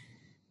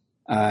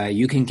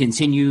 You can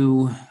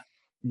continue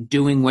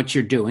doing what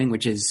you're doing,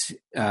 which is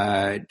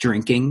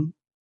drinking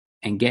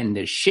and getting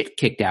the shit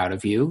kicked out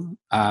of you,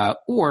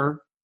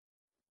 or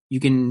you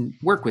can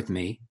work with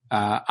me.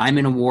 I'm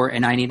in a war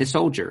and I need a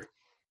soldier.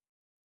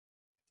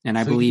 And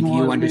I believe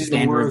you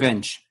understand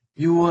revenge.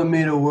 You want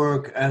me to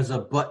work as a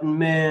button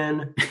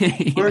man,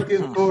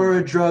 working for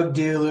a drug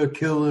dealer,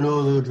 killing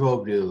all the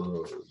drug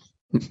dealers.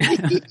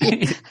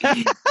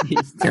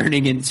 He's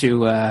turning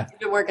into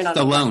Been working on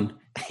Stallone.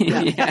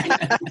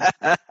 Yeah.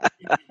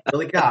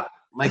 Billy Cop,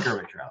 Mike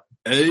Ehrmantraut.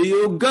 Hey,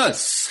 yo,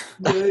 Gus.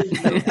 What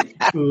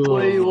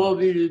do you want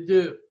me to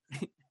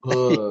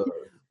do?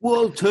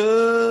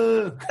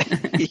 Walter.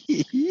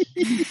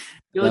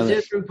 You're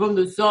different from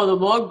the son of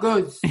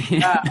Marcus.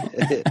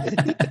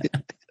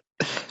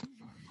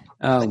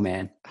 Oh,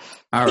 man.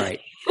 All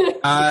right.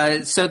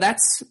 So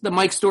that's the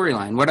Mike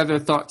storyline. What other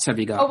thoughts have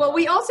you got? Oh, well,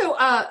 we also,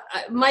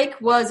 Mike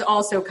was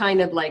also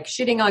kind of like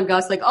shitting on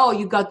Gus, like, oh,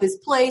 you got this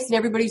place and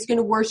everybody's going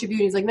to worship you.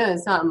 And he's like, no,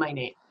 it's not my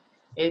name.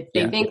 They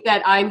think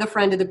that I'm the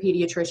friend of the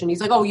pediatrician.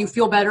 He's like, oh, you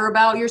feel better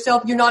about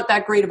yourself? You're not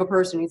that great of a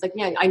person. He's like,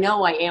 yeah, I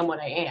know I am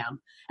what I am.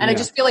 And I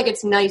just feel like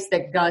it's nice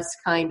that Gus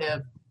kind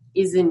of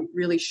isn't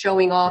really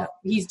showing off.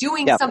 Yeah. He's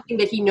doing something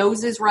that he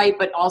knows is right,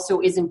 but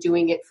also isn't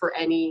doing it for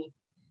any,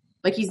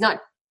 like he's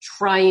not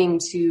trying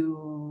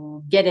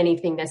to get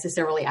anything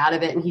necessarily out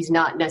of it. And he's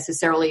not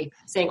necessarily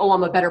saying, oh,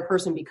 I'm a better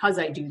person because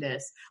I do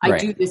this. I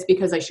do this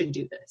because I should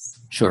do this.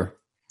 Sure.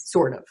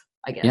 Sort of,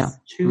 I guess. Yeah.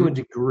 To a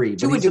degree.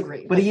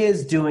 But he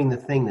is doing the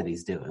thing that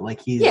he's doing. Like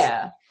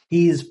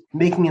he's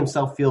making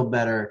himself feel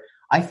better.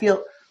 I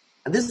feel,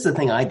 this is the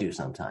thing I do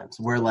sometimes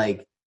where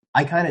like,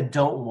 I kind of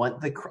don't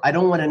want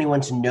anyone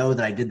to know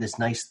that I did this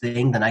nice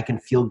thing. Then I can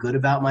feel good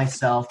about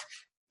myself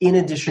in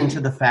addition to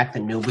the fact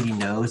that nobody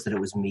knows that it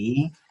was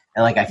me.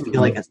 And like I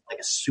feel like it's like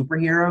a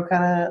superhero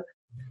kind of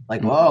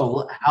like,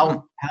 whoa,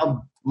 how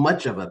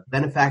much of a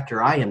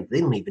benefactor I am. They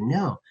don't even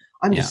know.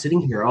 I'm just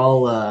sitting here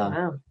all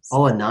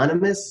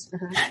anonymous.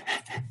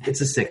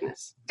 It's a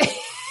sickness.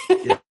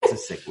 It's a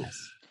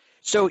sickness.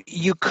 So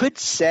you could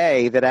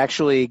say that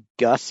actually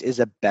Gus is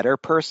a better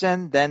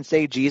person than,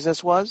 say,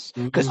 Jesus was,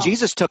 because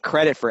Jesus took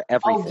credit for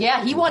everything. Oh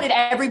yeah, he wanted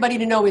everybody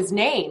to know his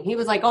name. He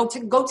was like, "Oh,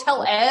 go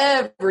tell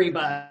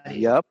everybody."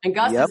 Yep. And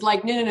Gus is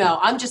like, "No,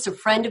 I'm just a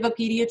friend of a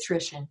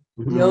pediatrician.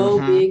 No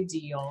big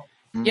deal."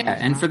 Yeah,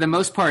 and for the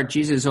most part,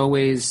 Jesus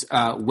always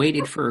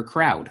waited for a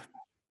crowd.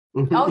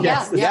 Oh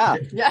yeah.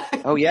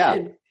 Oh yeah.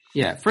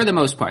 Yeah, for the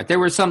most part. There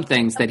were some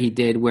things that he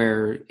did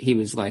where he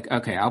was like,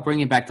 "Okay, I'll bring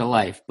you back to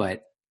life,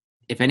 but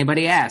if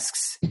anybody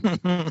asks,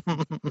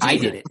 I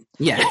did it."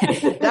 Yeah.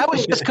 That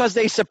was just because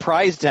they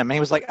surprised him. And he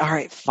was like, all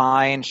right,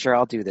 fine, sure,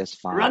 I'll do this,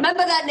 fine.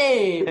 Remember that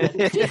name.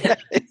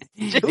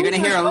 You're going to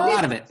hear a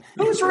lot of it.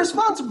 Who's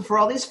responsible for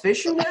all these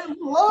fish and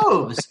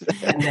loaves?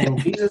 And then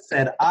Jesus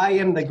said, I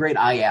am the great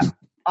I am.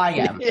 I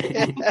am.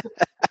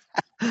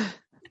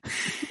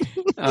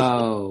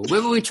 Oh,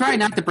 we try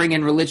not to bring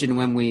in religion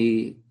when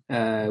we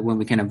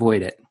can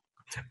avoid it.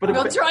 But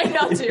we'll try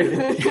not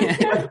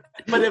to.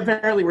 But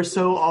apparently we're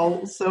so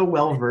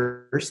well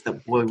versed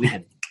that boy,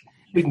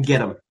 we can get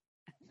them.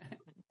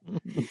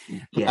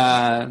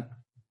 Yeah.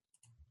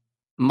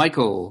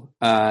 Michael,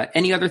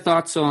 any other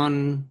thoughts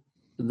on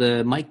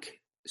the Mike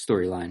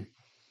storyline?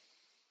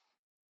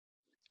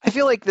 I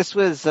feel like this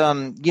was,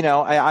 I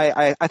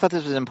thought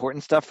this was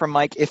important stuff from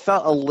Mike. It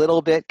felt a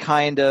little bit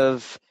kind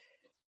of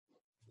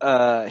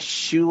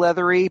shoe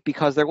leathery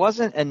because there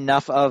wasn't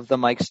enough of the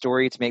Mike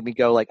story to make me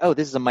go like, oh,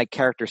 this is a Mike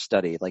character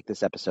study, like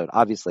this episode,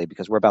 obviously,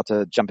 because we're about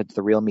to jump into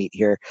the real meat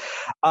here.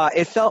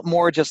 It felt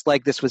more just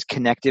like this was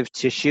connective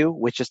tissue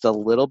with just a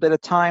little bit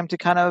of time to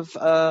kind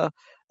of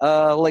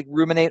like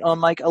ruminate on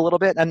Mike a little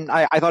bit. And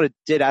I thought it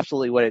did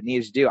absolutely what it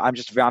needed to do.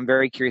 I'm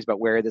very curious about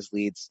where this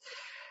leads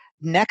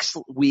next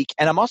week.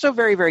 And I'm also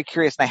very, very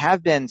curious, and I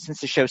have been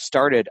since the show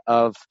started,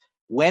 of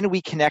when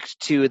we connect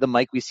to the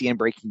Mike we see in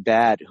Breaking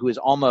Bad, who is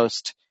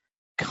almost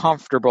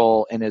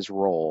comfortable in his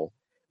role,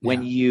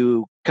 when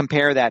you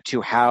compare that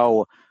to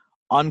how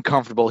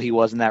uncomfortable he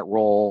was in that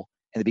role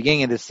in the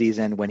beginning of the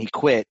season when he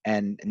quit,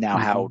 and now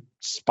how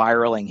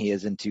spiraling he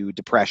is into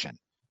depression.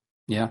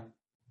 Yeah.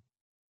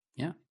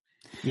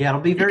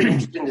 It'll be very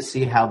interesting to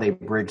see how they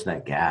bridge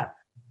that gap.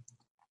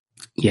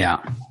 Yeah.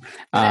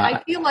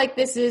 I feel like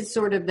this is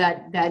sort of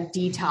that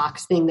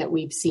detox thing that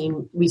we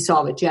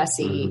saw with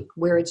Jesse,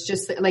 where it's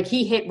just like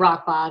he hit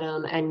rock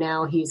bottom and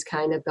now he's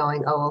kind of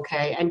going, oh,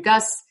 okay. And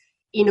Gus,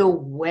 in a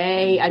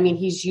way, I mean,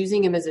 he's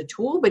using him as a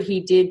tool, but he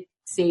did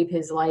save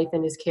his life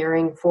and is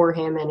caring for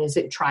him and is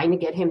it trying to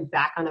get him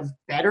back on a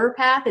better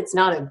path. It's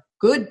not a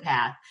good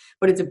path,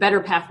 but it's a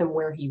better path than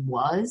where he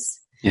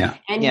was. Yeah.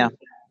 And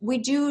we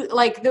do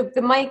like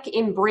the Mike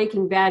in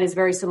Breaking Bad is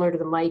very similar to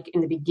the Mike in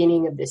the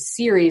beginning of this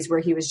series, where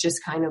he was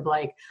just kind of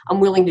like,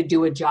 I'm willing to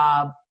do a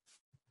job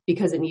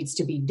because it needs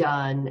to be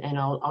done and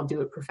I'll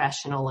do it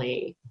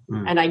professionally.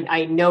 And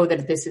I know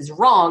that this is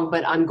wrong,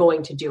 but I'm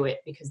going to do it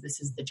because this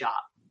is the job.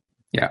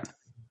 Yeah.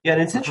 Yeah.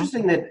 And it's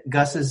interesting that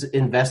Gus is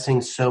investing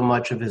so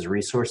much of his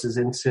resources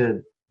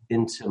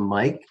into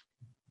Mike,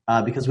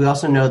 because we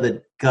also know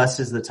that Gus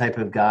is the type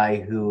of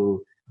guy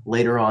who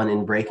later on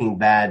in Breaking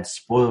Bad,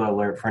 spoiler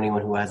alert for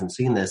anyone who hasn't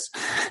seen this,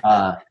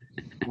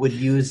 would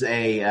use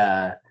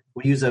a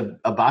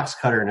box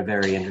cutter in a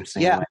very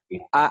interesting way.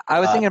 I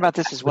was thinking about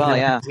this as well.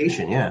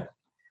 Yeah.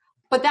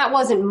 But that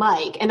wasn't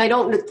Mike, and I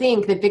don't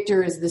think that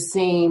Victor is the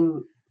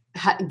same.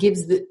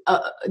 Gives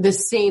the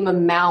same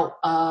amount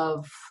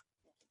of.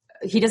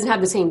 He doesn't have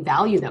the same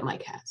value that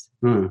Mike has.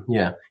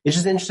 Yeah, it's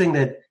just interesting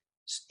that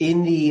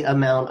in the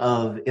amount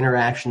of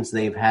interactions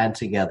they've had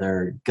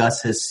together,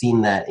 Gus has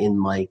seen that in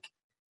Mike.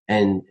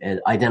 And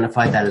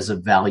identified that as a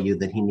value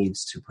that he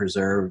needs to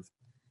preserve,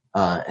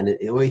 and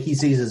he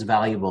sees as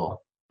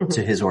valuable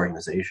to his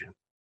organization.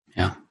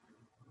 Yeah.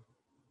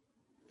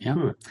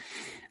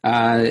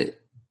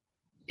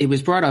 It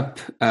was brought up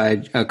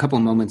a couple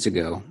of moments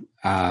ago,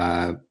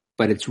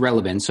 but it's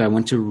relevant. So I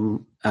want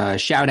to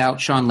shout out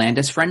Sean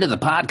Landis, friend of the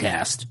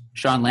podcast.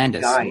 Sean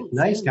Landis.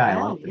 Nice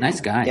guy. Nice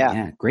guy.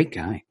 Yeah, great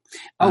guy.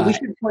 We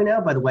should point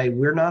out, by the way,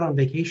 we're not on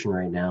vacation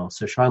right now.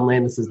 So Sean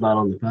Landis is not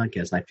on the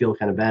podcast. I feel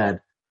kind of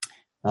bad.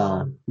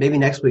 Maybe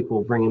next week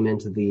we'll bring him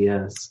into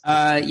the.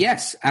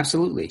 Yes,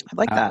 absolutely. I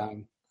like that.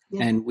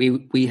 And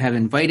we have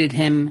invited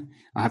him.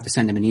 I'll have to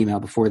send him an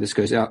email before this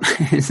goes out,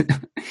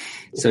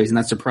 so he's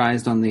not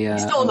surprised on the.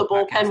 He's still in the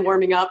bullpen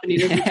warming up, and he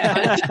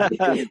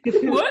doesn't.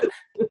 What?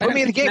 Put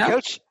me in the game,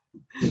 Coach.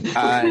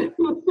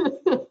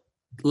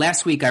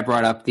 Last week I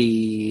brought up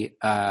the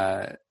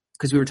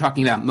because we were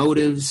talking about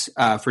motives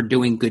for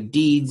doing good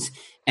deeds,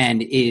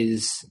 and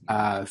is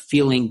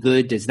feeling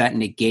good, does that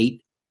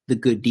negate the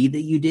good deed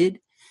that you did?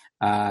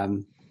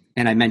 And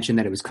I mentioned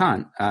that it was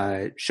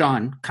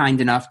Sean,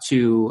 kind enough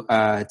to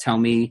tell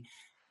me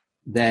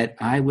that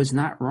I was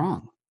not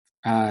wrong.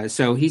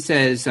 So he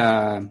says,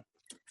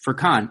 for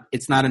Khan,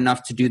 it's not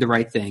enough to do the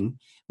right thing.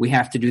 We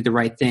have to do the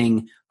right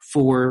thing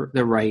for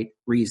the right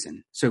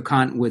reason. So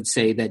Kant would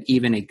say that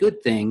even a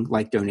good thing,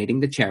 like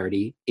donating to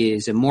charity,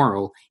 is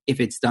immoral if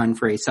it's done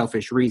for a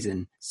selfish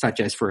reason, such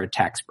as for a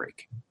tax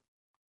break,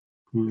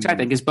 which I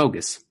think is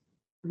bogus.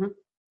 Mm-hmm.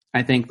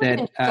 I think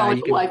that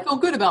I feel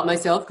good about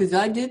myself because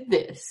I did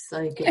this.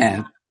 Like,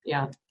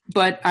 yeah.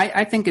 But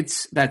I think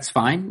that's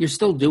fine. You're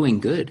still doing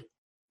good.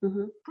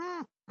 Mm-hmm.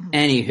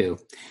 Anywho,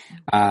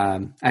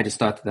 I just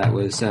thought that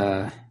was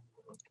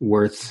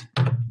worth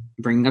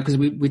bringing up because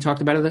we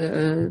talked about it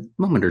a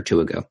moment or two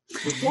ago.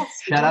 Yes,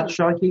 shout out to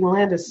Sean Keegan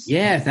Landis.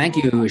 Yeah, thank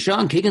you,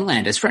 Sean Keegan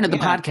Landis, friend of the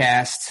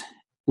podcast.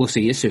 We'll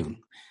see you soon.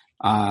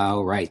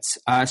 All right,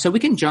 so we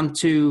can jump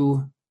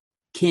to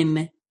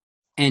Kim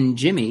and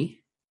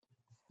Jimmy,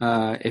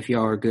 if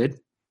y'all are good.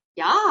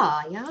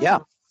 Yeah.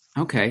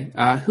 Okay.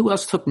 Who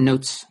else took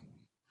notes?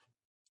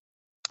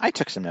 I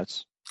took some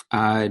notes.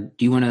 Do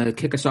you want to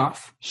kick us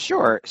off?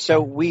 Sure.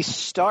 So we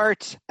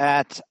start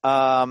at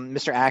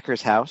Mr.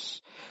 Acker's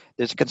house.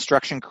 There's a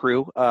construction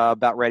crew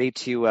about ready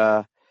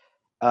to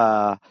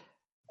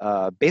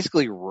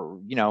basically,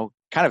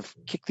 kind of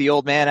kick the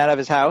old man out of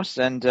his house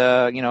and,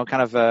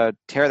 kind of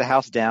tear the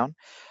house down.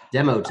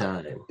 Demo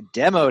time.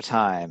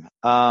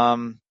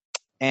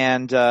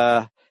 And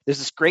there's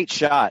this great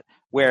shot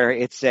where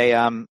it's a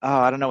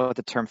I don't know what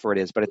the term for it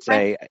is, but it's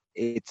a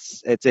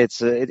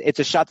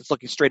shot that's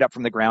looking straight up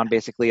from the ground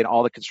basically, and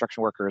all the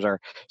construction workers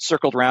are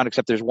circled around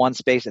except there's one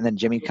space, and then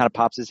Jimmy kind of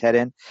pops his head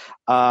in.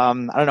 I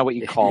don't know what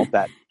you call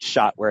that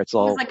shot where it's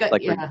all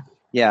but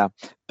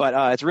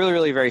it's really,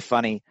 really very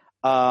funny.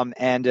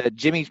 And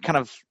Jimmy kind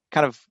of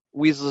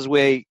weasels his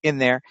way in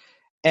there.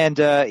 And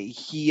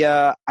he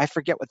I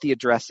forget what the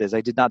address is.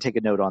 I did not take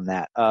a note on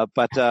that. I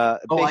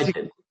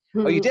did.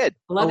 Oh, you did?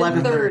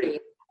 11:30.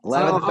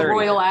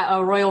 11:30.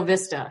 Arroyo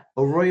Vista.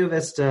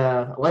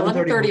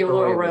 11:30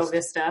 Arroyo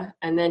Vista.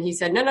 And then he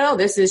said, no,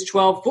 this is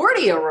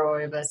 1240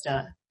 Arroyo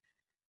Vista.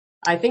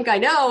 I think I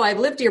know. I've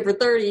lived here for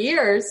 30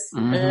 years.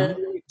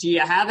 Mm-hmm. Do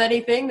you have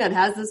anything that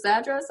has this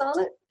address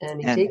on it?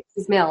 And he takes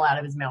his mail out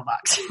of his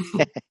mailbox.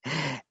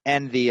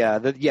 And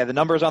the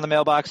numbers on the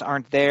mailbox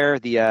aren't there.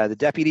 The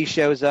deputy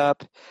shows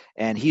up,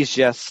 and he's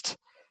just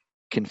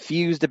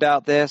confused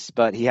about this,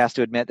 but he has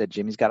to admit that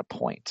Jimmy's got a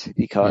point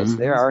because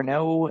there are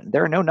no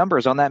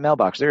numbers on that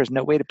mailbox. There is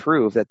no way to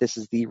prove that this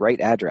is the right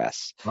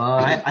address.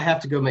 I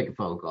have to go make a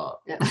phone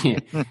call. I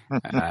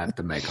have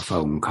to make a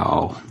phone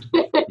call.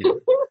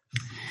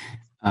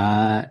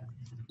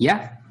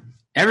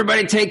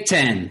 Everybody take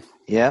 10.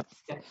 Yep.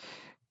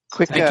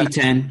 Quick. Thank you,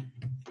 10.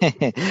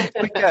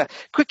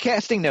 Quick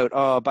casting note.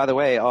 Oh, by the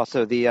way,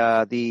 also the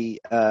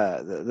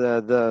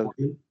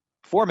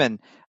foreman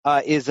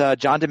is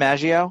John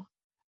DiMaggio.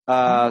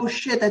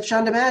 Shit, that's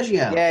John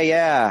DiMaggio.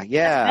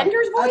 Yeah.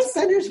 Bender's voice? That's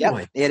Bender's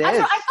voice. It is. I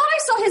thought I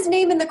saw his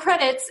name in the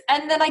credits,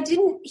 and then I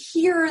didn't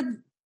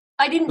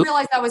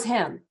realize that was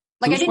him.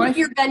 Like, I didn't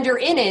hear Bender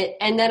in it,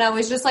 and then I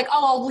was just like,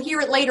 I'll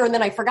hear it later, and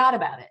then I forgot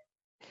about it.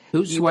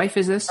 Whose wife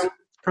is this?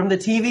 From the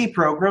TV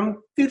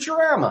program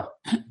Futurama.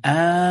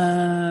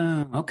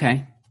 Oh,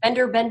 okay.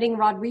 Bender Bending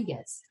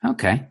Rodriguez.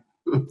 Okay.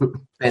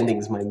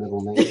 Bending's my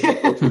middle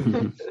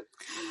name.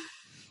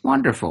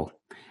 Wonderful.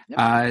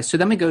 So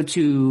then we go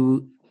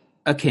to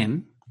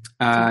Kim.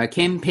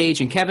 Kim,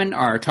 Paige, and Kevin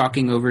are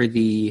talking over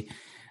the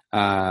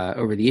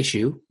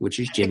issue, which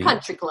is Jimmy. The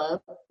country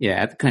club.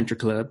 Yeah, at the country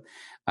club.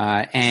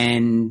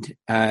 And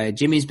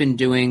Jimmy's been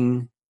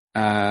doing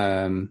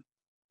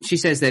she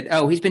says that,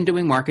 he's been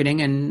doing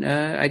marketing, and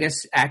I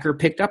guess Acker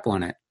picked up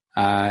on it.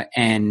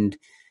 And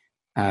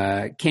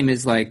Kim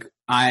is like,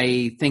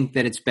 I think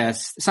that it's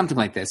best, something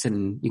like this,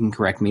 and you can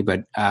correct me,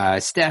 but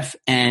Steph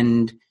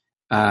and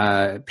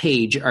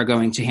Paige are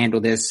going to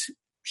handle this.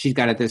 She's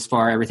got it this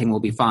far. Everything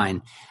will be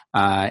fine.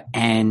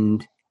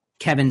 And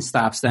Kevin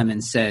stops them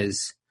and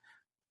says,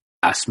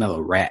 I smell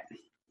a rat.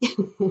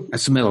 I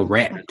smell a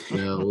rat.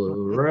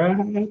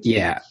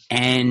 Yeah.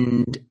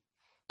 And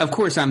of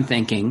course I'm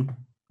thinking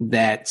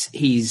that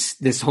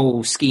this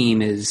whole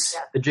scheme is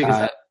the jig is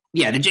up.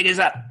 Yeah, the jig is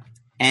up.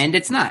 And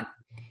it's not.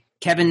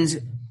 Kevin's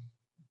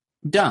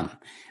dumb.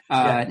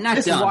 Not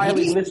this dumb. Is why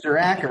Mr.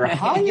 Acker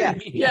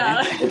hired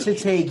to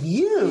take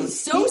you. He's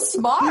so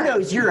smart. He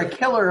knows you're a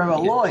killer of a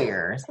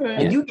lawyer,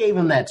 and you gave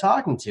him that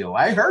talking to.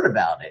 I heard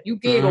about it. You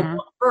gave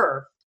him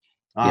her.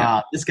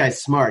 This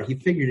guy's smart. He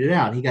figured it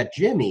out. He got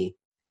Jimmy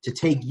to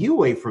take you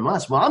away from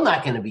us. Well, I'm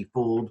not going to be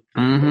fooled.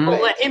 Mm-hmm.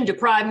 Don't let him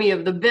deprive me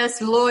of the best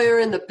lawyer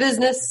in the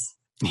business.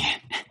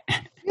 I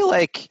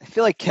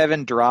feel like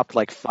Kevin dropped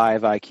like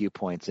 5 IQ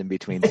points in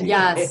between seasons.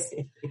 Yes.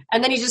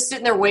 And then he's just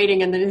sitting there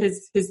waiting, and then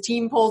his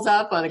team pulls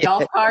up on a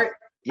golf cart.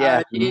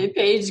 Yeah.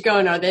 Paige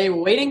going, are they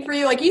waiting for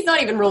you? Like, he's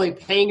not even really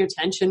paying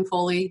attention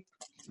fully.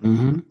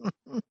 Mm-hmm.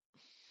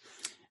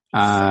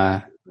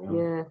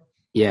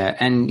 Yeah.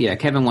 And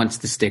Kevin wants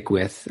to stick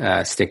with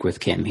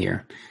Kim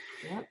here.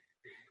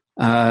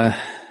 Yep.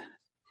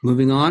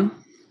 Moving on.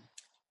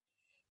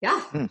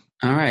 Yeah.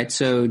 All right.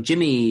 So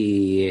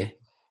Jimmy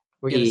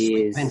We're going to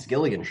see Vince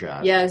Gilligan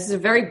shot. Yeah, this is a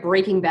very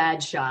Breaking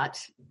Bad shot.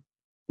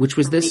 Which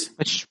was this?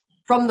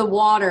 From the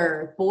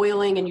water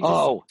boiling, and you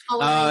just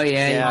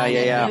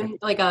yeah.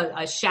 Like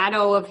a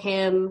shadow of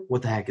him.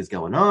 What the heck is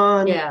going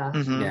on? Yeah.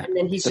 Mm-hmm. And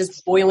then he's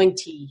just boiling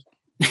tea.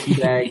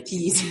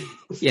 Teas.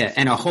 Yeah,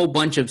 and a whole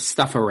bunch of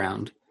stuff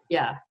around.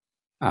 Yeah.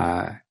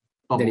 That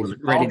he's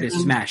ready to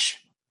smash.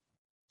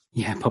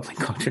 Yeah,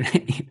 public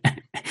alternate.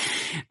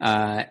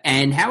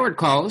 And Howard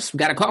calls. We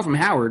got a call from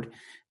Howard.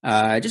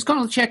 Just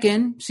calling to check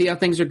in, see how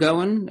things are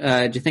going.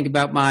 Did you think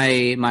about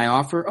my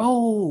offer?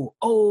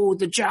 Oh,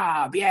 the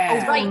job.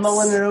 Yeah. Oh, right.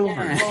 Mulling it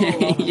over.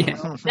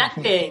 Yeah. That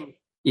thing.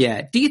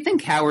 Yeah. Do you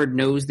think Howard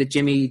knows that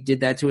Jimmy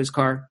did that to his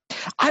car?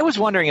 I was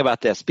wondering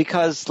about this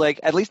because, like,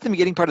 at least in the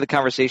beginning part of the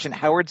conversation,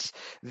 Howard's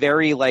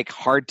very, like,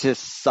 hard to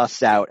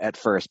suss out at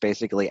first,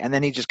 basically. And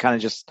then he just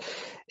kind of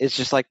it's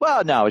just like,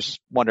 well, no, I was just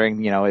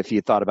wondering, if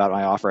you thought about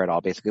my offer at all,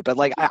 basically. But,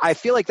 like, I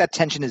feel like that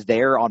tension is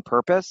there on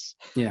purpose.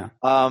 Yeah.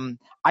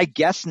 I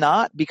guess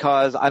not,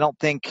 because I don't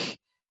think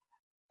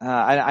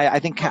I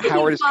think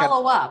Howard is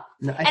follow up.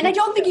 No, I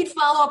don't think he'd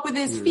follow up with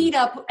his feet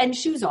up and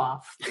shoes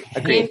off.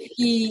 Agreed.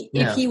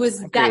 If he was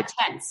that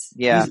tense.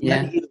 Yeah.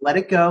 He'd let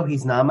it go.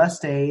 He's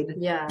namaste.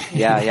 Yeah.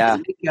 Yeah.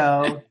 Let it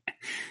go.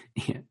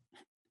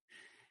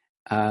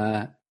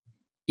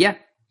 Yeah.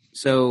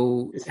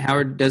 So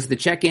Howard does the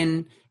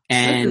check-in,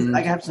 and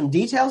I have some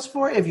details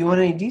for you. If you want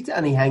any detail,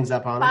 and he hangs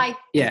up on Bye. it.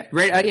 Yeah.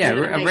 Right.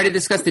 I'm ready to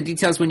discuss the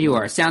details when you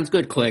are. Sounds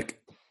good. Click.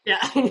 Yeah.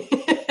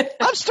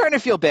 I'm starting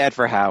to feel bad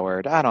for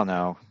Howard. I don't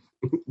know.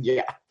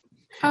 Yeah.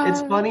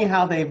 It's funny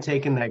how they've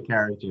taken that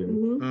character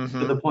Mm-hmm.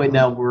 to the point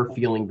now we're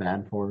feeling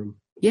bad for him.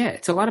 Yeah,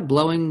 it's a lot of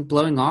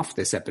blowing off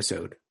this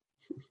episode.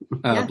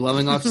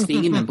 Blowing off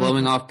steam and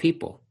blowing off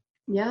people.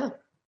 Yeah.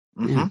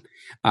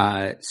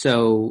 Mm-hmm.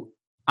 So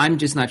I'm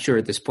just not sure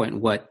at this point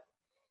what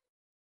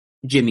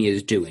Jimmy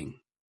is doing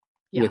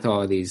with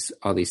all these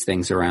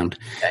things around.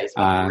 Yeah, he's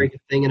about to break a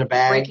thing in a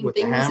bag breaking with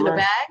things a hammer. in a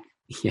bag.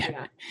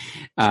 Yeah.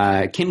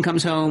 Kim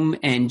comes home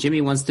and Jimmy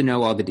wants to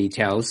know all the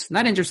details.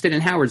 Not interested in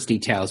Howard's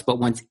details, but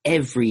wants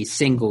every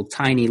single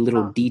tiny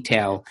little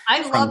detail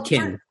from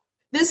Kim.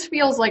 This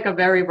feels like a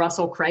very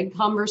Russell Craig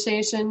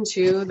conversation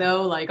too,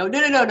 though. Like, oh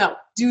no,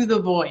 do the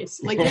voice.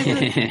 Like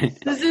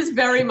this is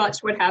very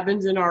much what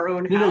happens in our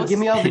own house. No, give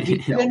me all the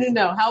details.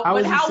 No. How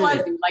was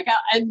it? Like,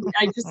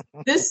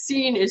 this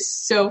scene is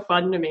so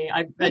fun to me.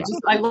 I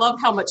love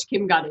how much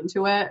Kim got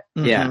into it.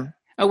 Mm-hmm. Yeah.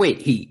 Oh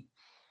wait,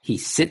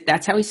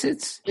 that's how he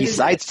sits? He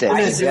side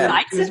sits.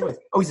 Yeah.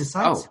 Oh, he's a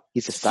side sitter.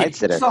 He's a side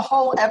sitter. It's a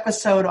whole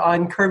episode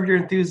on Curb Your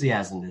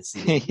Enthusiasm this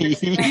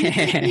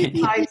season.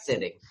 Side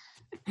sitting.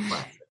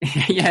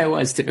 Yeah, it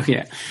was too.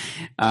 Yeah.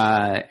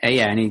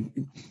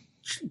 And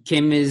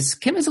Kim is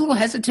a little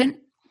hesitant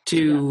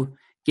to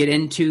get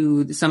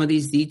into some of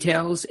these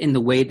details in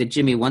the way that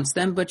Jimmy wants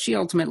them, but she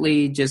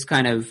ultimately just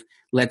kind of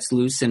lets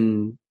loose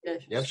and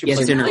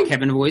gets in her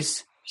Kevin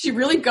voice. She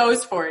really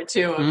goes for it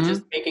too, of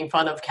just making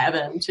fun of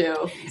Kevin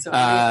too. So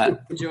I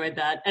enjoyed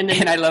that. And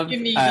then I love me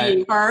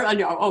being her.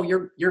 Oh,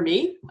 you're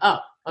me? Oh,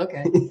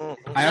 okay.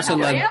 I also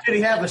love. Did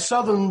he have a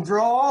southern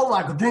drawl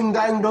like a ding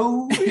dang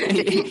do?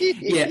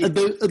 Yeah,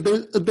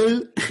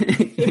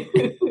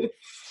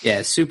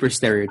 yeah, super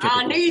stereotypical.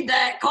 I need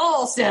that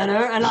call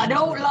center, and I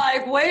don't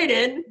like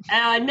waiting,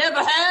 and I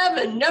never have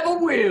and never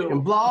will.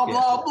 And blah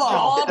blah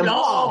blah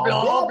blah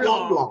blah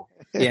blah blah.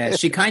 Yeah,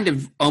 she kind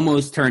of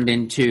almost turned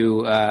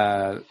into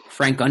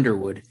Frank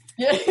Underwood.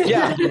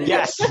 Yeah.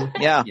 Yes.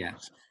 Yeah.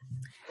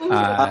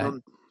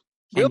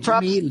 Real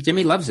props.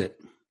 Jimmy loves it.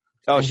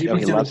 Oh, he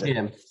loves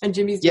it. And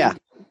Jimmy's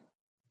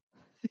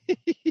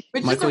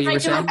which Michael, is a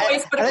regular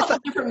voice, but a couple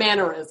different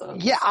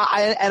mannerisms. Yeah,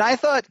 I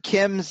thought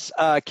Kim's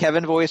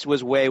Kevin voice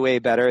was way, way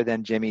better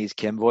than Jimmy's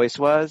Kim voice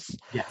was.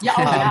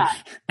 Yeah.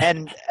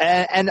 And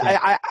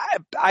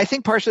I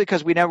think partially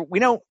because we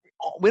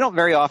don't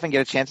very often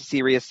get a chance to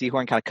see Rhea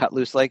Seehorn kind of cut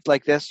loose like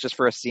this just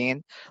for a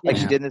scene like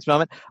she did in this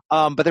moment.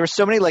 But there were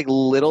so many like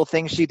little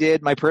things she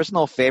did. My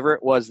personal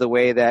favorite was the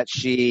way that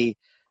she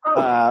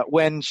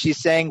when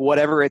she's saying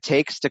whatever it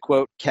takes, to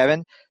quote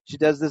Kevin, she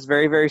does this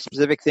very, very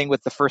specific thing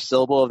with the first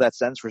syllable of that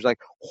sentence where she's like,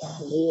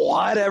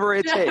 whatever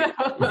it takes,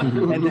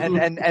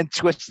 and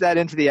twists that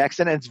into the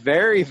accent. And it's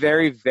very,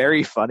 very,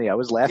 very funny. I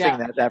was laughing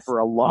at that for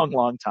a long,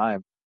 long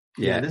time.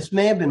 Yeah, this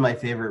may have been my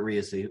favorite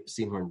Rhea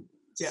Seehorn.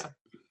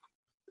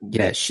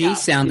 Yeah, she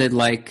sounded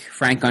like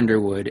Frank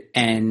Underwood,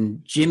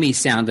 and Jimmy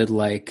sounded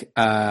like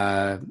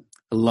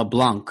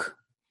LeBlanc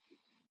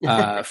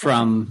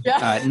from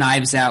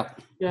Knives Out.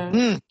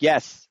 Yeah.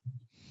 Yes.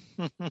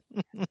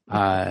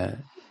 All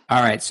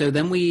right, so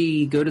then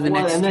we go to the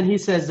next. And then he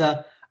says,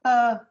 Kevin?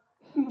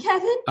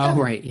 Oh,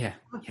 right, yeah.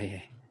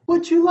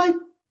 Would you like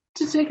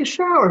to take a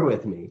shower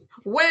with me?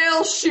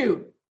 Well,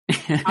 shoot.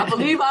 I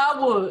believe I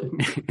would.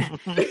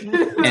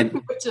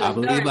 And I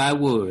believe I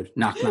would.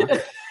 Knock,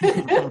 knock.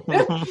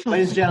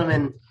 Ladies and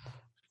gentlemen,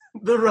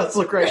 the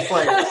Russell Craig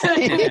players.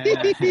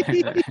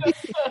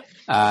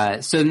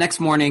 So the next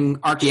morning,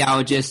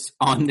 archaeologists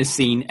on the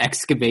scene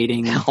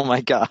excavating. Oh my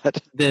God.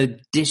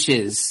 The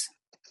dishes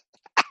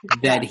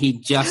that he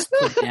just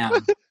put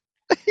down.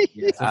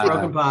 Yes,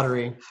 broken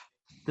pottery.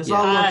 This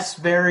all looks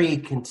very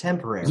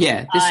contemporary.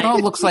 Yeah, this all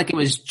looks like it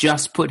was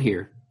just put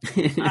here.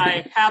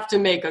 I have to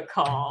make a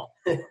call.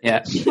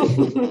 Yeah.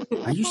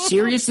 Are you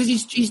serious?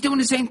 He's doing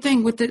the same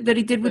thing that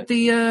he did with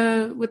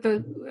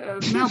the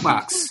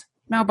mailbox.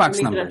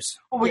 Mailbox numbers.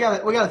 Well, we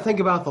got to think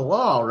about the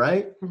law,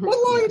 right? Mm-hmm. What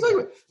law are you talking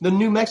about? The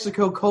New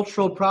Mexico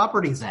Cultural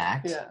Properties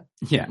Act.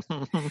 Yeah.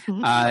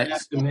 You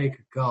have to make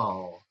a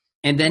call.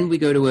 And then we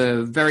go to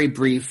a very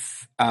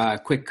brief,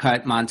 quick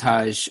cut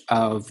montage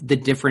of the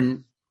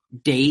different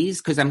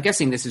days, because I'm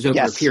guessing this is over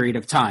a period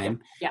of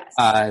time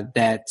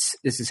that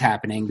this is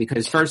happening.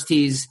 Because first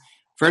it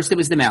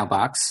was the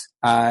mailbox.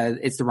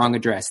 It's the wrong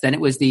address. Then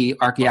it was the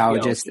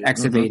archaeologist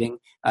excavating.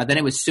 Then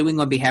it was suing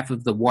on behalf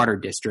of the water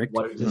district.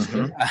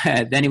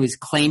 Then it was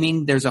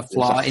claiming there's a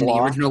flaw in the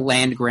original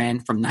land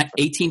grant from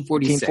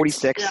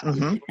 1846.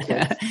 And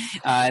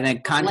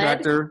then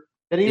contractor.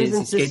 That he was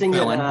insisting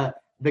that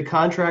the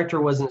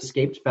contractor was an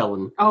escaped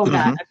felon. Oh,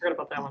 that I forgot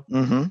about that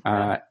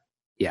one.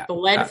 Yeah, the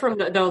lead from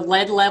the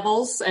lead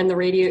levels and the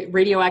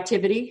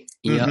radioactivity.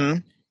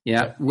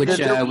 Yeah, which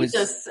was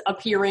just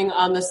appearing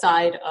on the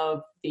side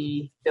of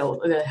the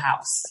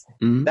house.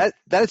 That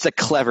is a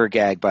clever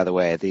gag, by the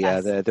way.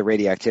 The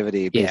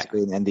radioactivity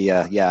basically, and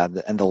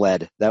the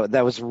lead.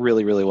 That was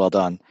really, really well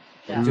done.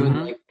 Yeah. Doing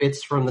like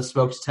bits from the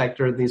smoke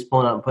detector that he's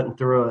pulling out and putting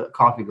through a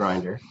coffee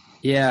grinder.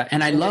 Yeah,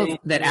 and I love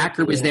that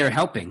Acker was there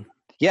helping.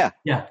 Yeah.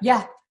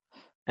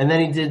 And then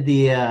he did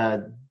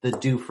the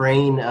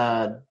Dufresne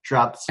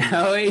drops.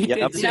 Oh, he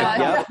did.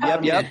 Yeah,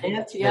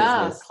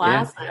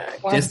 classic.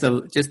 Just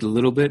a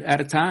little bit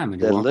at a time. A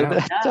little bit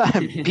at a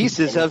time.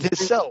 Pieces of his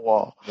cell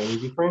wall.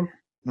 Dufresne.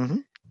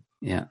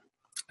 Yeah.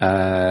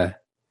 All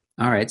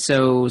right.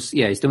 So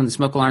he's doing the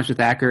smoke alarms with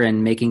Acker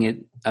and making it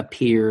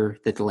appear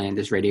that the land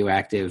is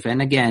radioactive.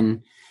 And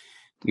again,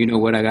 you know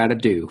what I got to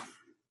do.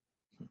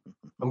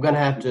 I'm gonna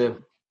have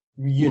to,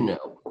 You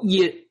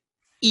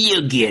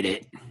get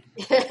it.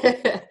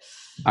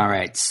 All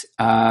right.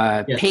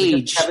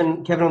 Paige.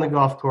 Kevin on the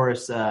golf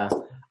course.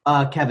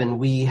 Kevin,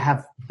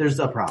 there's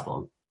a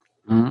problem.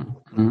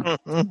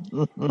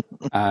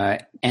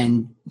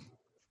 And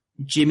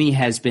Jimmy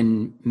has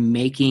been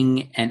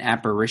making an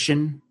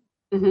apparition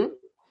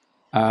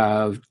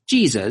of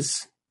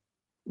Jesus.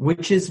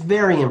 Which is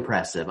very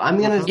impressive. I'm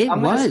gonna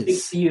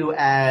speak to you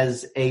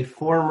as a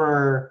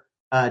former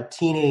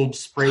teenage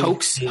spray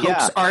hoax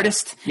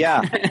artist.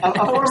 Yeah,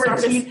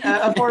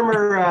 a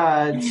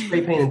former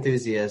spray paint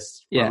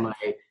enthusiast from my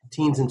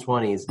teens and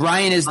 20s.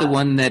 Brian is the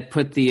one that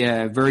put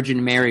the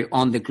Virgin Mary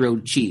on the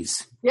grilled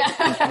cheese. Yeah,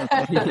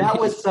 that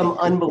was some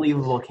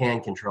unbelievable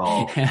can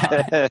control.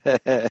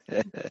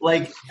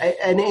 Like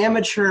an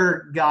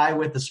amateur guy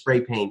with the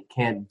spray paint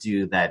can't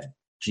do that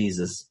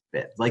Jesus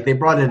bit. Like they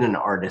brought in an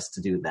artist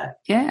to do that.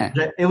 Yeah,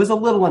 it was a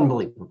little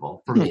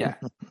unbelievable for me.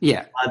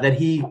 Yeah, that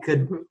he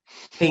could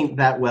paint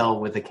that well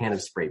with a can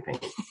of spray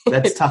paint.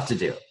 That's tough to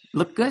do.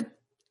 Look good.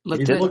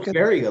 Looked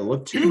very good.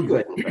 Looked too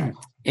good. In fact.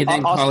 And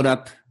then called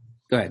up.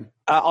 Go ahead.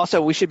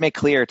 Also, we should make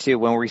clear too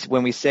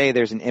when we say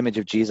there's an image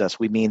of Jesus,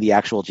 we mean the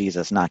actual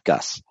Jesus, not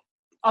Gus.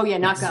 Oh yeah,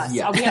 not Gus.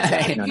 Yeah.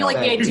 I feel like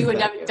we do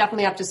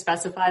definitely have to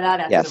specify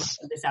that after the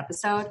rest of this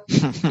episode.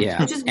 Yeah,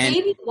 which is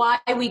maybe why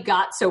we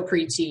got so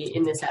preachy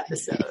in this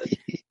episode.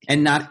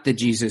 And not the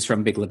Jesus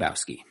from Big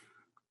Lebowski.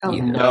 Oh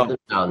no,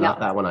 not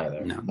that one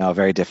either. No,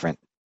 very different.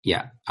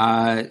 Yeah.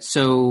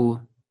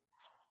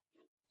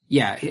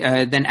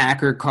 Then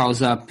Acker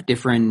calls up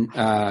different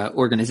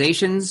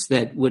organizations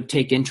that would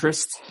take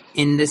interest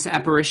in this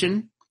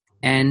apparition,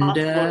 and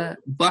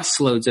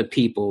busloads of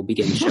people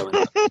begin showing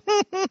up.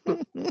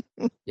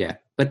 Yeah,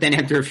 but then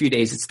after a few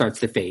days, it starts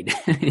to fade.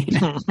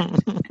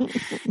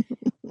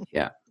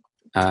 Yeah.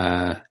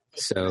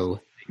 So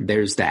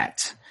there's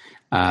that.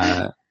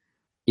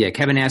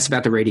 Kevin asked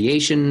about the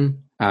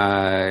radiation.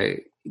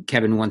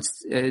 Kevin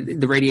wants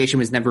the radiation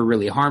was never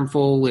really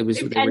harmful. It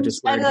was I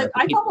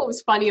thought what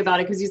was funny about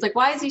it because he's like,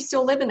 why is he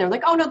still living there?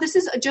 Like, oh no, this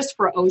is just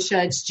for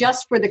OSHA. It's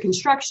just for the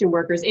construction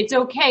workers. It's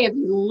okay if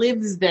he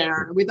lives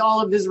there with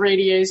all of this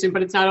radiation,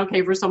 but it's not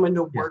okay for someone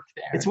to work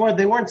there. It's more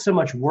they weren't so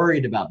much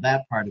worried about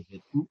that part of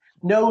it.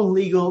 There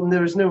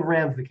was no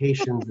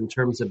ramifications in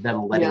terms of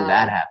them letting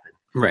that happen.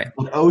 Right.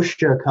 But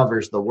OSHA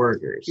covers the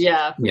workers.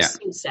 Yeah.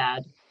 Seems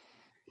sad.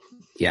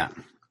 Yeah.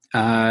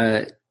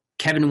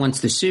 Kevin wants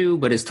to sue,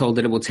 but is told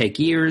that it will take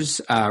years.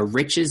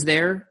 Rich is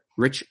there.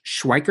 Rich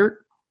Schweikert.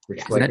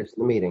 Rich Schweikert's in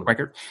the meeting.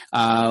 Schweikert.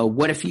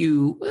 What if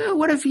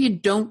you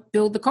don't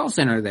build the call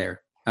center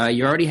there?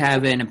 You already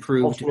have an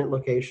approved alternate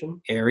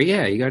location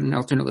area. You got an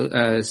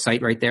alternate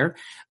site right there.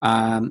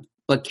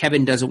 But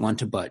Kevin doesn't want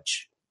to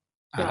budge.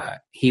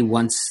 He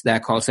wants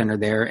that call center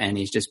there, and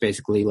he's just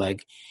basically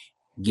like,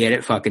 get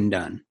it fucking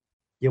done.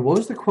 Yeah, what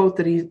was the quote?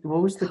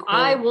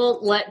 I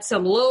won't let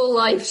some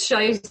low-life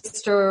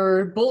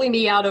shyster bully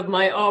me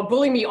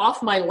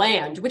off my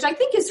land, which I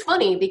think is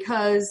funny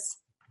because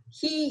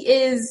he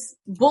is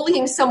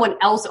bullying someone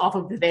else off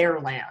of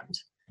their land.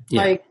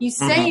 Yeah. Like he's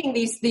saying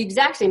the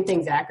exact same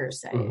things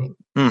Acker's saying,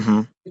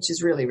 which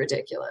is really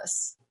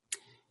ridiculous.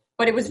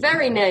 But it was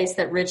very nice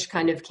that Rich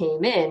kind of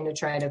came in to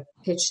try to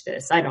pitch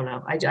this. I don't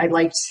know. I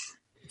liked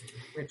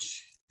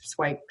Rich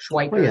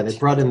Schweikert. Oh yeah, they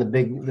brought in the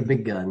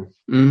big gun.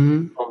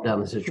 Calm down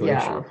the situation.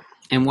 Yeah.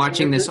 And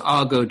watching this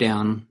all go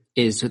down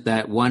is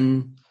that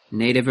one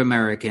Native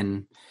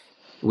American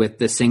with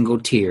the single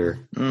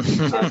tear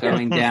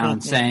going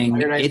down,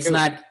 saying, "It's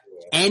not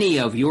any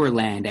of your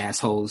land,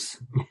 assholes."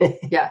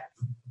 Yeah.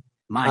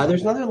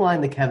 There's another line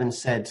that Kevin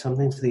said,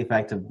 something to the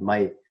effect of,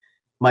 my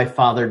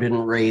father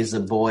didn't raise a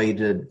boy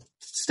to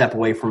step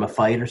away from a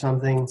fight or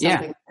something.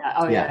 Yeah.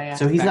 Oh, yeah.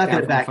 So he's not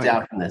going to back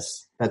down from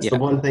this. That's the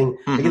one thing.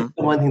 I guess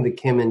the one thing that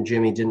Kim and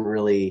Jimmy didn't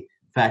really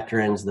factor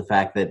in is the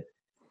fact that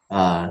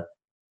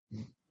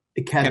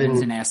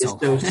Kevin is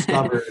so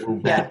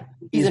stubborn that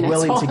he's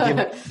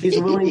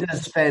willing to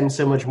spend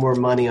so much more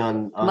money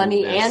on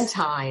money this. and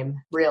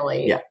time,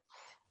 really. Yeah.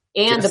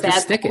 And just the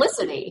bad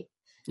publicity.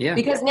 Yeah.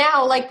 Because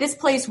now, like, this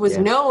place was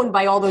known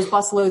by all those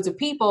busloads of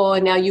people,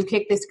 and now you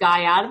kick this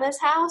guy out of this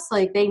house.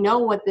 Like, they know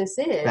what this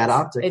is. Bad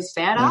optics. It's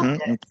bad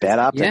optics. It's bad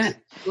optics. Yeah.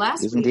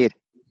 Last week. Indeed.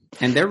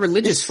 And they're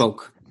religious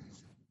folk.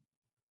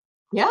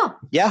 Yeah.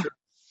 Yeah.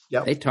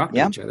 Yep. They talk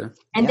to each other.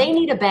 And they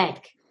need a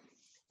bank.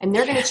 And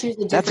they're going to choose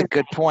a different That's a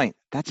good bank. point.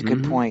 That's a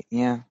good point.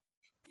 Yeah.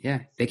 Yeah.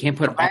 They can't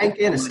put A bank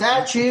in a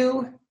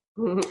statue.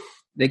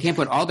 They can't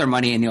put all their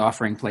money in the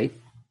offering plate.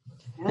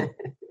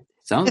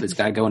 Some of it's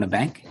got to go in a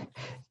bank.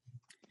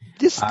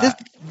 This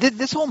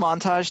whole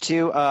montage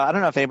too. I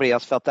don't know if anybody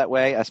else felt that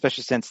way,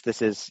 especially since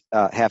this is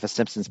half a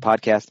Simpsons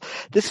podcast.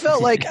 This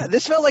felt like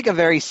a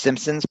very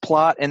Simpsons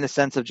plot in the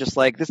sense of just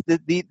like this.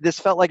 This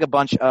felt like a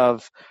bunch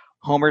of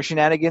Homer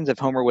shenanigans. If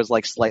Homer was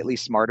like slightly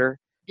smarter,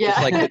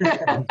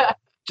 Yeah.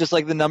 just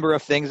like the number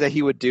of things that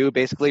he would do,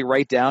 basically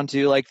right down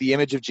to like the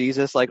image of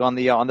Jesus, like on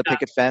the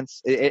picket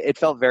fence. It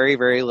felt very,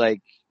 very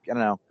like, I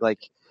don't know, like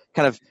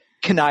kind of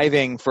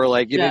conniving for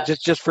like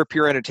just for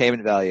pure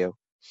entertainment value.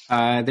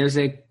 There's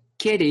a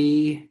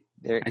kitty.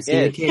 I see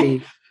a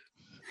kitty.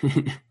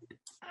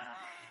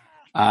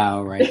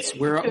 All right. So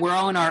we're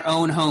all in our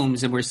own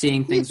homes and we're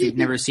seeing things we've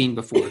never seen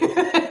before.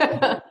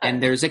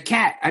 And there's a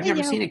cat. I've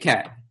never seen a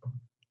cat.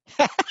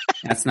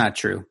 That's not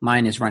true.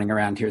 Mine is running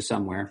around here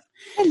somewhere.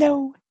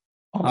 Hello.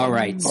 All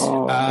right.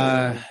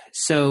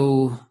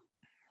 So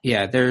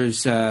yeah,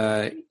 there's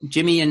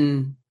Jimmy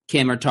and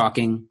Kim are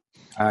talking.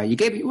 You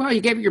gave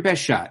it your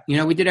best shot.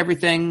 We did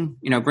everything,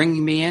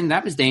 bringing me in.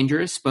 That was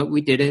dangerous, but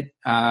we did it.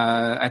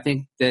 I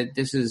think that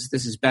this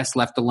is best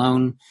left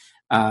alone.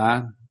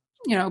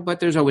 But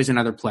there's always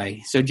another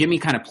play. So Jimmy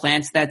kind of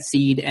plants that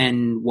seed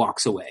and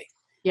walks away.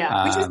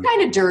 Yeah, which is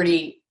kind of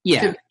dirty.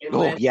 Yeah.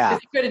 Yeah.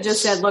 He could have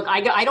just said, look,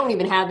 I don't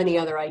even have any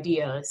other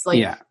ideas.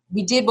 Like,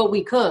 we did what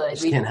we could.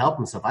 He can't help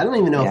himself. I don't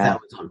even know if that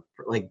was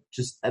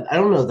I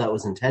don't know if that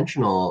was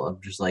intentional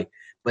of just like,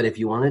 but if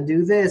you want to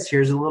do this,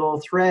 here's a little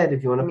thread.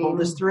 If you want to pull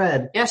this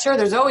thread. Yeah, sure.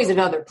 There's always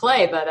another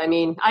play, but I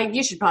mean,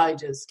 you should probably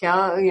just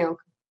count your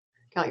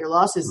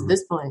losses at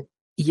this point.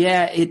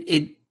 Yeah.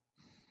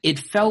 It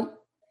felt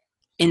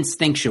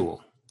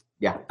instinctual.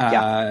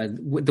 Yeah.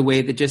 The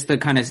way that just the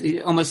kind of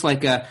almost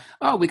like,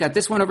 we got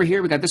this one over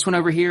here. We got this one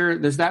over here.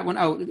 There's that one.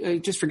 Oh,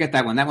 just forget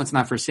that one. That one's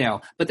not for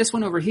sale. But this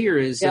one over here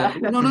is,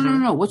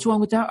 no. What's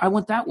wrong with that? I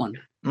want that one.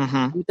 Mm-hmm.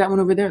 I want that one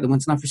over there. The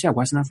one's not for sale.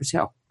 Why is it not for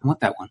sale? I want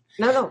that one.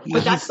 No.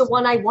 But that's the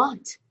one I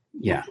want.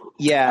 Yeah.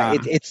 Yeah.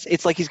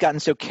 It's like he's gotten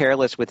so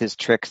careless with his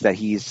tricks that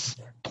he's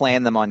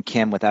playing them on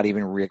Kim without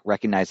even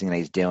recognizing that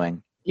he's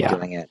doing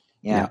it.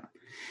 Yeah.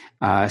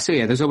 So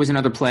there's always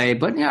another play,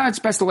 but it's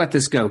best to let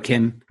this go,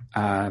 Kim.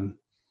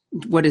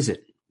 What is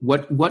it?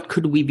 What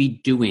could we be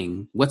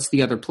doing? What's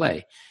the other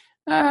play?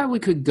 We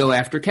could go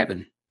after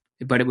Kevin,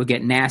 but it would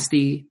get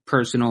nasty,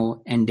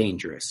 personal, and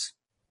dangerous.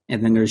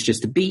 And then there's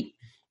just a beat,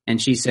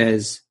 and she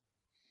says,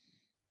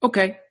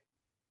 "Okay,"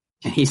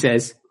 and he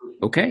says,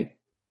 "Okay,"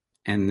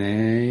 and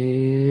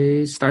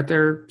they start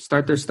their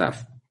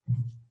stuff.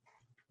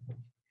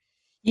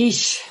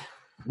 Yeesh.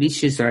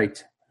 Yeesh is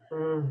right.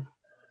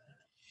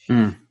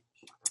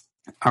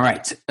 All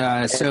right.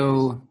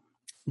 So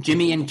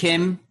Jimmy and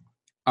Kim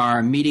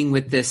are meeting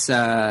with this.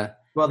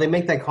 Well, they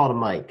make that call to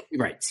Mike.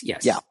 Right.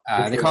 Yes. Yeah.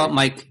 They call up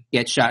Mike,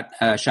 get shot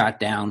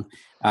down.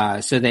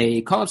 So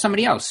they call up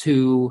somebody else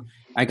who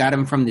I got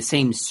him from the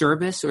same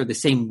service or the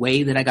same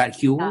way that I got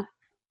Huel.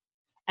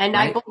 And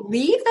right? I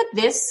believe that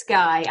this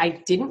guy,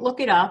 I didn't look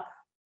it up,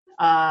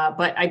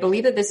 but I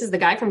believe that this is the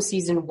guy from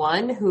season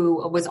 1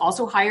 who was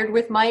also hired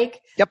with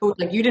Mike. Yep. Who was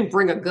like, you didn't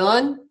bring a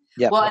gun?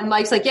 Yep. Well, and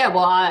Mike's like,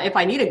 if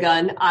I need a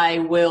gun, I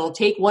will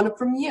take one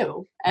from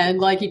you. And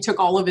like, he took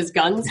all of his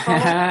guns from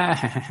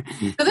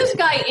him. So this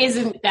guy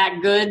isn't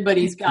that good, but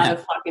he's got a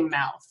fucking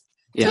mouth.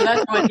 Yeah. So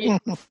that's what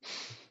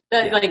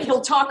like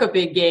he'll talk a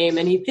big game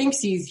and he thinks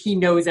he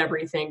knows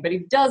everything, but he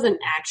doesn't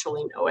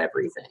actually know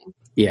everything.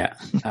 Yeah.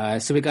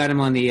 So we got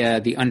him on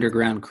the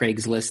underground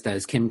Craigslist,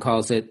 as Kim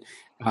calls it.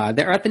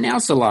 They're at the nail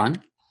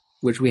salon,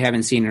 which we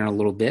haven't seen in a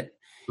little bit.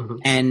 Mm-hmm.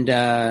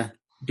 And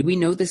do we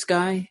know this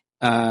guy?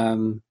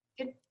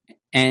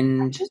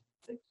 And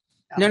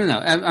no.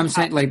 I'm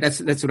saying like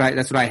that's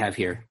what I have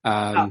here.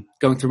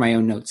 Going through my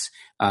own notes.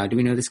 Do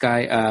we know this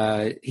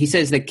guy? He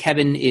says that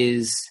Kevin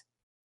is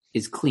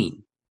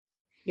clean.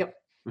 Yep.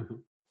 Mm-hmm.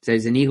 So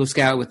he's an Eagle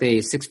Scout with a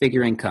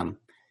 6-figure income.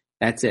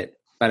 That's it.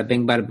 Bada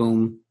bing, bada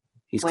boom.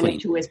 He's went clean.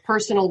 into his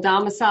personal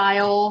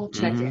domicile,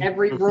 checked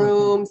every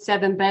room,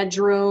 7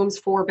 bedrooms,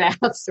 4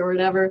 baths, or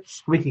whatever.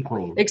 Squeaky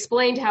clean.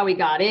 Explained how he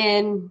got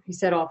in. He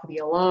set off the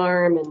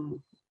alarm and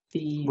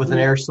with an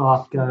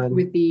airsoft gun.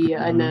 With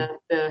and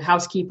the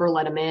housekeeper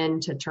let him in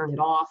to turn it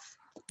off.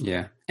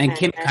 Yeah, and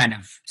Kim kind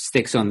of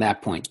sticks on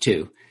that point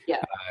too.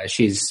 Yeah,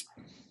 she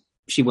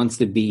wants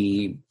to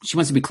be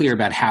clear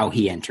about how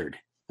he entered.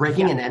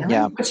 Breaking and entering?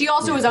 Yeah. But she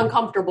also is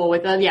uncomfortable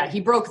with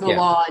he broke the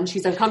law, and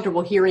she's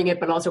uncomfortable hearing it,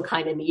 but also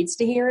kind of needs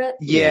to hear it.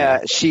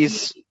 Yeah, she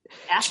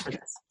asked for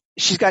this.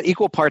 She's got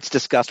equal parts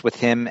disgust with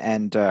him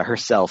and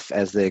herself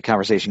as the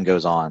conversation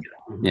goes on.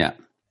 Yeah.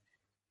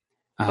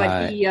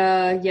 But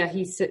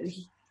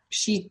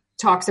she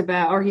talks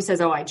about, or he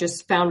says, I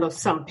just found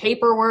some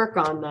paperwork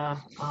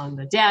on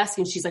the desk.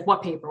 And she's like,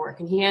 what paperwork?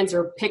 And he hands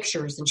her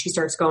pictures, and she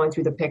starts going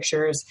through the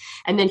pictures.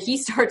 And then he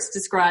starts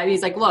describing,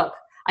 he's like, look,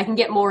 I can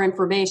get more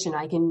information.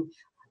 I can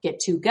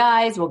get 2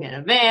 guys. We'll get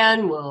a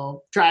van.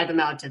 We'll drive them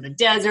out to the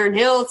desert. And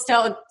he'll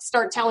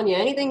start telling you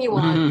anything you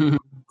want.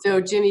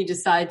 So Jimmy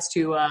decides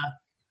to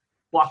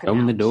walk him out.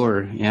 Open the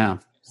door. Yeah.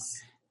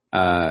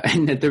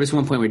 And there was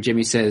one point where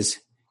Jimmy says,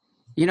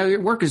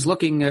 your work is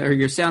or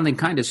you're sounding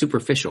kind of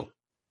superficial.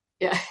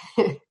 Yeah.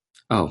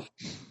 Oh,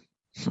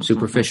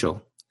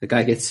 superficial. The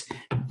guy gets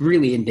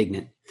really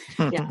indignant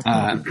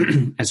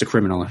as a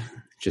criminal.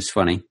 Just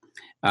funny.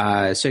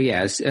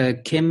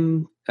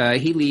 Kim,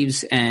 he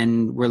leaves,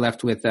 and we're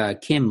left with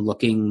Kim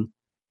looking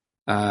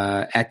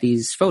at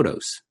these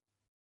photos.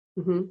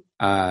 Mm-hmm.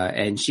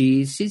 And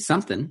she sees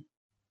something.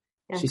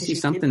 Yeah, she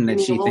sees something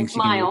that she thinks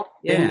smile.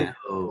 she can. Yeah.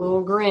 A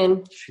little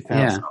grin. She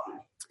found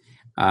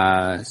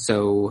something.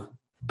 So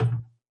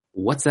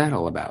what's that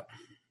all about?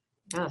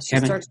 She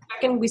starts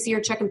checking. We see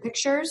her checking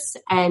pictures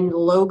and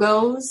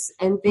logos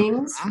and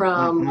things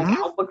from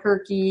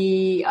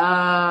Albuquerque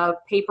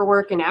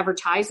paperwork and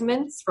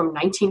advertisements from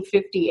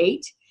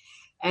 1958.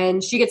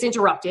 And she gets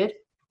interrupted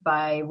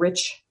by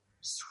Rich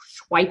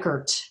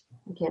Schweikert.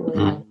 I can't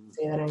really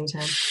say that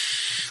anytime.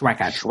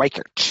 Schweikert.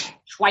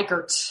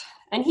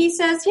 And he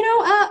says,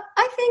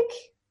 I think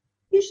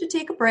you should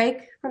take a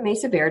break from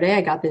Mesa Verde.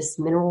 I got this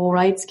mineral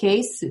rights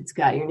case. It's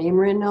got your name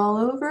written all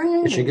over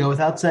it. It should go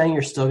without saying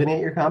you're still going to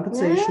get your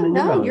compensation. And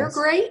no, you're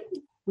great.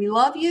 We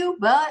love you,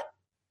 but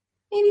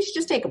maybe you should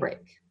just take a break.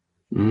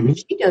 Mm-hmm.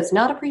 She does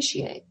not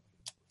appreciate.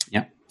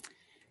 Yep.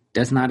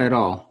 Does not at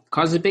all.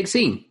 Causes a big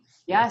scene.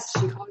 Yes,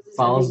 she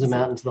follows him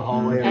out into the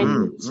hallway.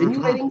 And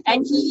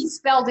he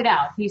spelled it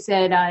out. He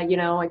said, I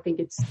think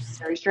it's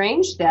very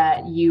strange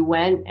that you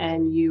went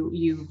and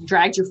you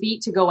dragged your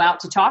feet to go out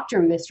to talk to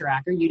him, Mr.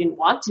 Acker. You didn't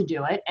want to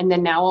do it. And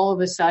then now all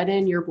of a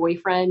sudden your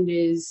boyfriend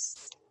is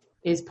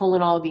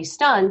pulling all of these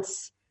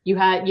stunts. You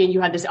had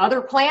this other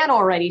plan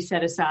already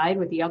set aside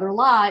with the other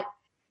lot.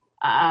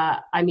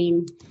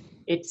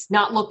 It's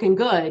not looking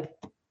good.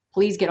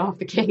 Please get off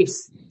the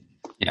case.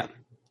 Yeah.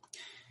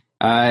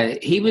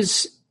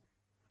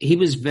 He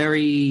was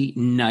very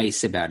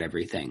nice about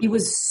everything. He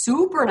was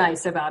super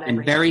nice about everything.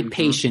 And very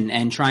patient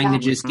and trying to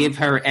just give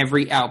her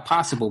every out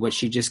possible, but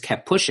she just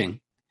kept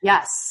pushing.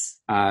 Yes.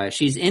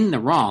 She's in the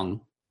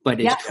wrong, but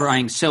is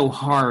trying so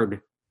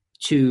hard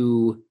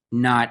to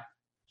not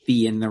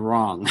be in the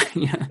wrong.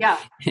 Yeah.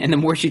 And the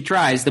more she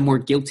tries, the more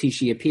guilty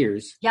she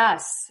appears.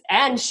 Yes.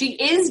 And she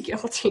is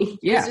guilty.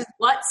 Yeah. This is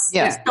what's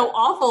so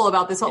awful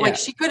about this whole,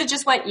 she could have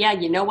just went,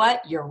 you know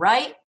what? You're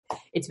right.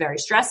 It's very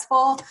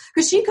stressful,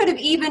 because she could have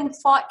even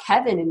fought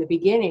Kevin in the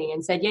beginning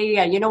and said,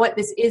 you know what?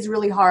 This is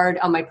really hard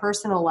on my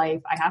personal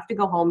life. I have to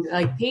go home.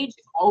 Like Paige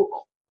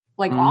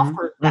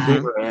offered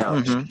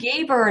that. She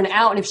gave her an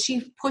out. And if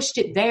she pushed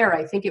it there,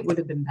 I think it would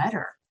have been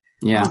better.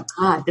 Yeah. Oh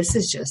God, this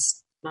is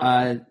just.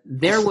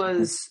 There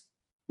was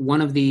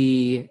one of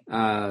the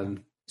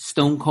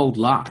Stone Cold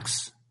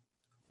locks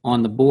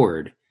on the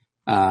board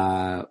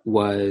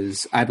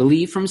was, I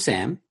believe, from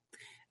Sam.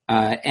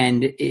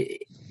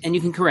 And you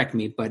can correct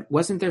me, but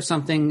wasn't there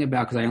something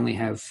about, because I only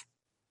have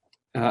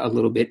a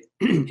little bit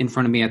in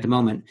front of me at the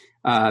moment,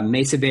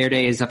 Mesa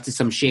Verde is up to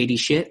some shady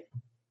shit?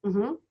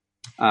 Mm-hmm.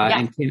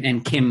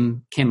 And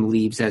Kim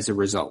leaves as a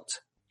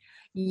result.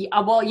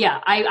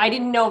 I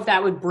didn't know if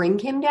that would bring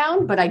Kim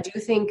down, but I do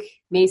think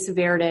Mesa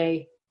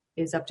Verde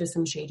is up to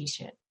some shady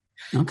shit.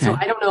 Okay. So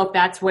I don't know if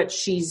that's what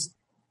she's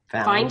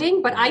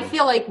finding, but I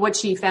feel like what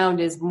she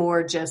found is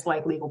more just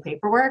like legal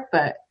paperwork,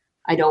 but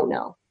I don't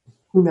know.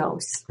 Who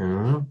knows?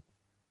 Mm-hmm.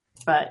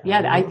 But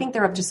I think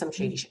they're up to some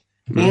shady shit.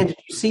 Man, did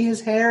you see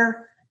his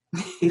hair?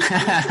 It's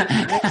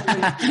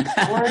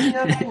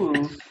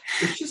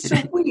just so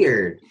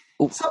weird.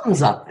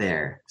 Something's up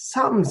there.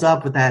 Something's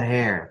up with that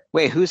hair.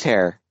 Wait, whose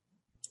hair?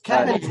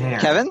 Kevin's hair.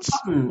 Kevin's?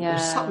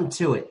 There's something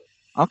to it.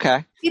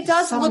 Okay. It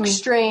does look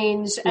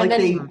strange. And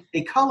then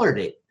they colored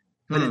it,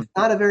 but it's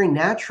not a very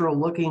natural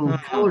looking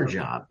color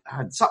job.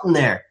 Something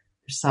there.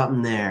 There's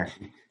something there.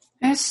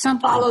 There's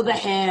something. Follow the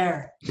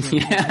hair.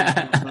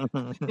 Yeah.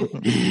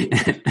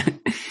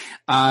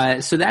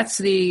 So that's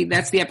the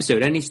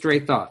episode. Any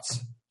stray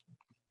thoughts?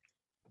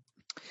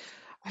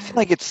 I feel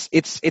like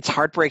it's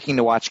heartbreaking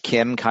to watch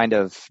Kim kind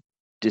of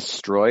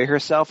destroy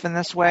herself in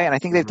this way. And I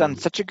think they've done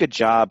such a good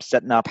job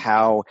setting up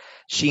how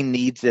she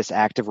needs this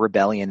act of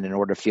rebellion in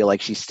order to feel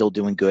like she's still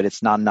doing good.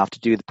 It's not enough to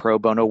do the pro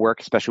bono work,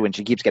 especially when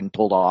she keeps getting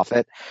pulled off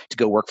it to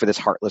go work for this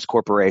heartless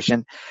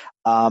corporation.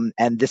 And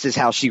this is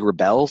how she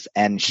rebels,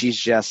 and she's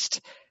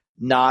just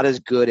not as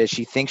good as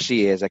she thinks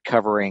she is at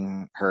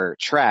covering her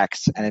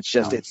tracks. And it's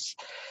just,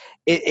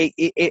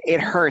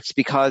 it hurts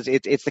because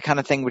it's the kind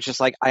of thing which is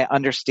like, I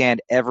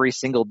understand every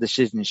single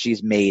decision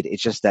she's made.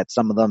 It's just that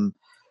some of them,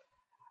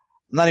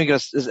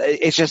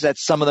 it's just that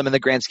some of them in the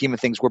grand scheme of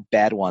things were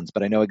bad ones,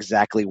 but I know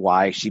exactly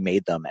why she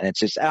made them. And it's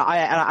just,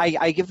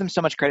 I give them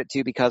so much credit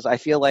too, because I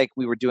feel like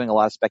we were doing a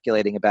lot of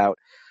speculating about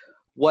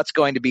what's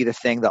going to be the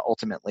thing that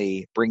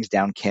ultimately brings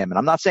down Kim. And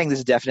I'm not saying this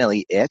is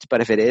definitely it,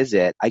 but if it is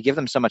it, I give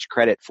them so much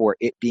credit for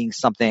it being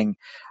something.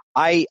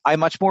 I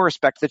much more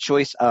respect the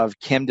choice of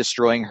Kim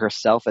destroying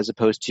herself as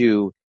opposed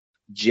to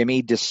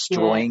Jimmy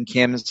destroying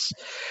Kim's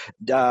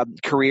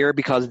career,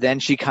 because then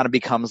she kind of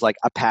becomes like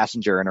a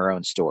passenger in her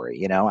own story,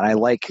 you know. And I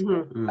like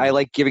I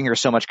like giving her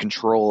so much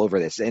control over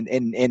this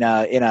in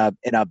a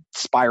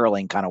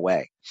spiraling kind of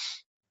way.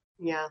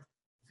 Yeah.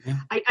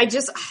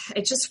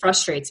 It just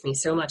frustrates me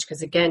so much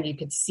because, again, you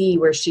could see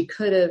where she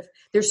could have.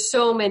 There's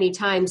so many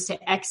times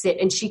to exit,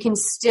 and she can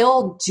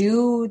still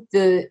do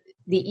the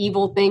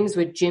evil things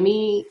with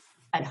Jimmy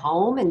at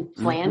home and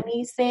plan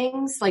these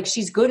things. Like,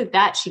 she's good at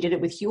that. She did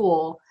it with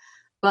Huel.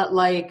 But,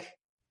 like,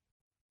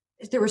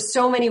 there were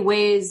so many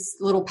ways,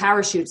 little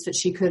parachutes that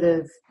she could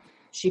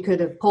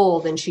have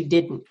pulled, and she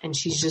didn't. And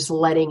she's just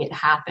letting it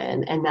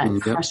happen. And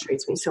that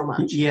frustrates me so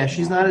much. Yeah,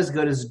 she's not as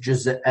good as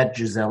at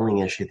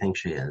Giselling as she thinks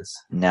she is.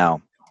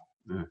 No.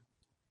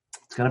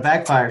 It's going to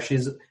backfire.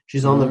 She's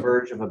on the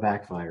verge of a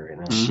backfire right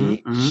now.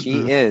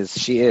 She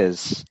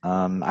is.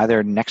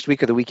 Either next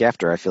week or the week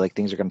after, I feel like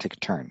things are going to take a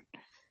turn.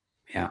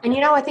 Yeah. And,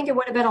 I think it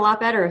would have been a lot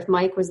better if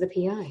Mike was the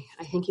PI.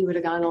 I think he would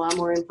have gotten a lot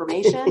more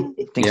information.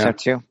 I think so,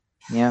 too.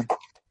 Yeah.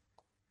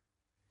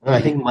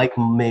 I think Mike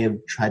may have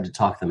tried to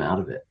talk them out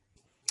of it.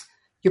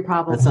 You're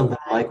probably That's something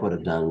Mike would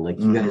have done. Like,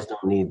 you guys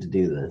don't need to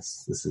do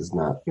this. This is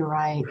not... You're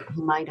right.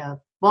 He might have.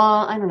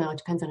 Well, I don't know. It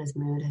depends on his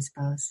mood, I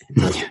suppose. It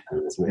does depend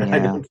on his mood. I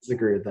don't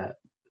disagree with that.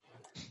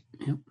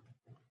 Yep.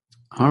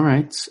 All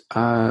right.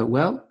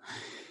 Well...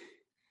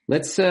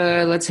 Let's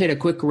hit a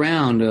quick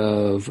round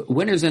of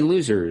winners and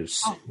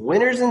losers. Oh,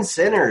 winners and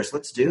sinners.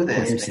 Let's do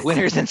this.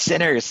 Winners and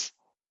sinners.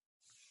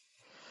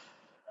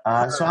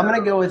 So I'm going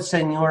to go with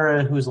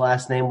Senora, whose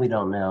last name we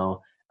don't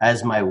know,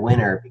 as my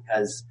winner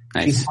because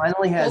she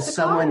finally has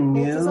someone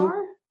new.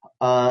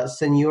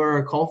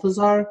 Senora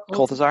Colthazar.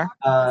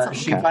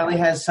 She finally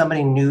has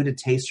somebody new to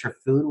taste her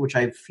food, which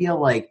I feel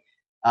like,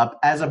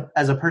 as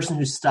a person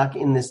who's stuck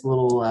in this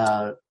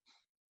little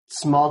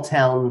small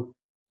town.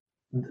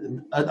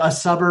 A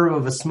suburb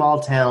of a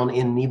small town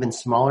in an even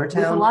smaller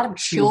town. With a lot of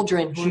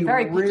children. She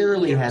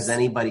rarely has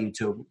anybody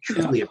to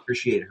truly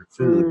appreciate her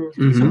food.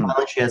 So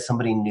finally she has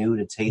somebody new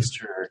to taste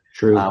her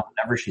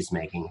whatever she's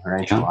making, her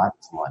enchiladas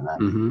and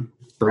whatnot.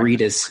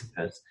 Burritos.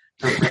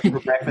 For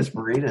breakfast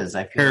burritos.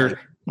 I feel like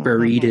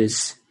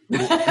burritos.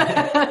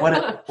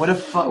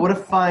 what a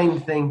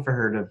fine thing for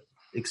her to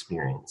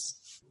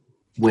experience.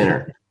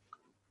 Winner.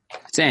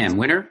 Sam,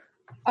 winner?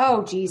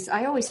 Oh, geez.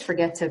 I always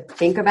forget to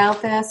think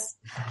about this.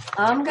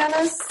 I'm going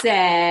to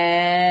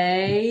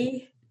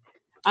say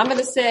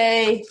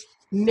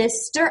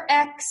Mr.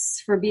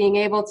 X for being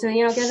able to,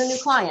 get a new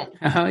client.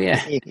 Oh, yeah.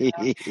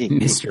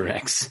 Mr.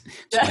 X.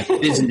 It's my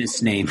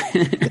business name.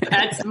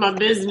 That's my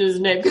business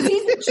name. Because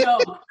he's a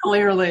joke,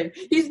 clearly.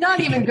 He's not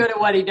even good at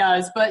what he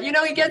does. But, he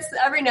gets,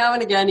 every now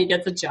and again, he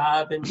gets a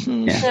job. And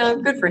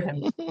good for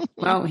him.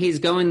 Well, he's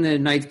going to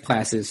night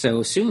classes,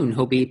 so soon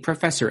he'll be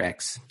Professor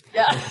X.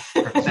 Yeah.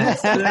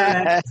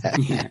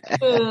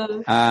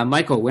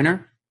 Michael,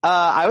 winner?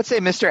 I would say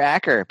Mr.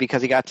 Acker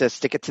because he got to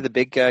stick it to the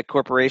big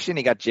corporation.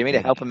 He got Jimmy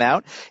to help him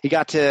out. He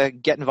got to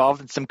get involved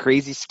in some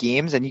crazy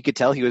schemes, and you could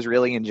tell he was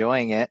really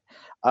enjoying it.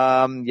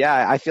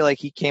 I feel like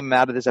he came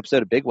out of this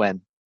episode a big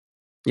win.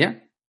 Yeah.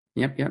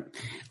 Yep.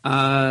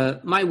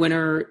 My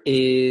winner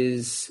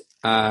is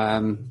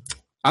I'll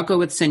go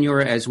with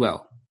Senora as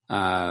well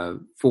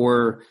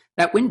for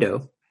that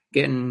window.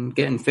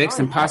 Getting fixed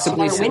and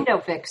possibly some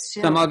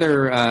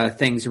other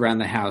things around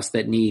the house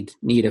that need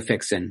a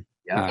fixing.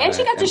 Yeah. And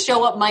she got to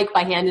show up Mike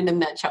by handing him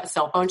that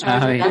cell phone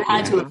charger. That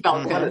had to have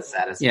felt good.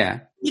 Yeah.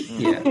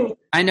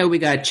 I know we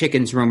got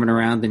chickens roaming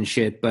around and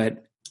shit,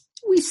 but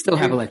we still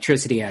have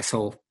electricity,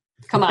 asshole.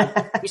 Come on.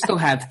 We still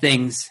have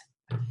things.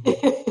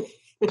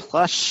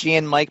 Plus, she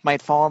and Mike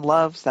might fall in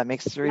love, so that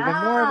makes her even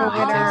more of a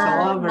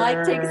winner.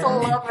 Mike takes a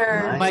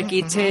lover.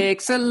 Mikey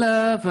takes a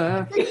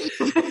lover.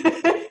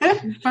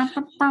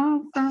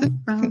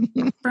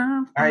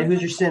 All right,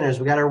 who's your sinners?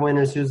 We got our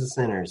winners. Who's the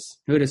sinners?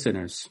 Who are the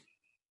sinners?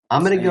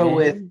 I'm going to go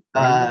with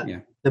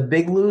The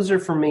big loser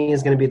for me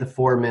is going to be the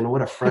foreman.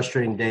 What a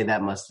frustrating day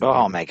that must have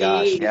been. Oh my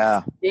gosh,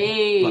 yeah.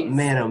 But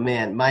man, oh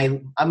man,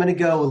 I'm going to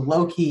go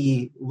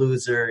low-key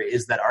loser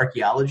is that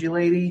archaeology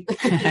lady.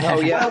 Oh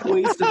yeah. What a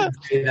waste of a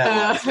day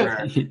that was for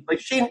her. Like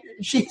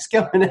she's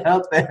going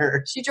out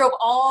there. She drove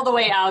all the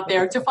way out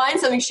there to find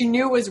something she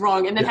knew was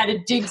wrong and then had to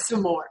dig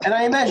some more. And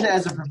I imagine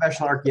as a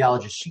professional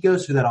archaeologist, she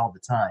goes through that all the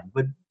time.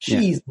 But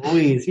geez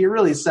Louise, he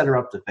really set her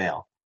up to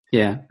fail.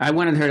 Yeah, I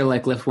wanted her to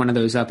lift one of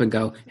those up and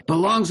go, "It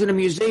belongs in a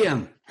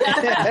museum."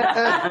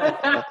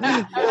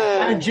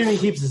 And Jimmy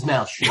keeps his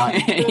mouth shut.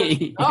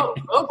 Oh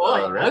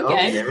boy. Right.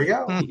 Okay. There we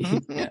go.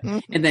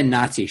 Yeah. And then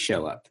Nazis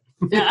show up.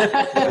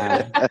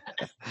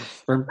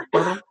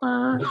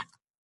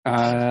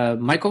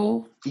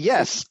 Michael?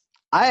 Yes.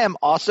 I am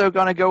also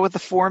going to go with the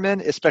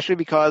foreman, especially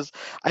because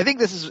I think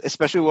this is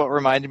especially what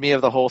reminded me of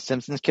the whole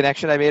Simpsons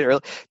connection I made earlier.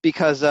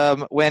 Because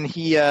when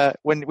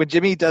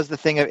Jimmy does the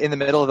thing in the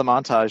middle of the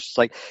montage, it's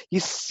like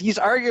he's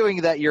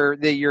arguing that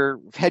your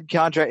head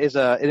contract is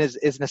an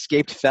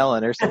escaped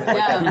felon or something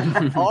like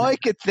that. All I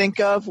could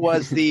think of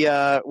was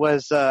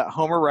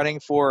Homer running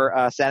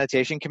for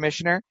sanitation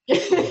commissioner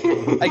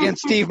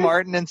against Steve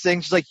Martin and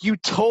saying, she's like, "You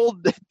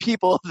told the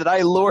people that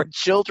I lured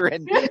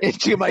children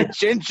into my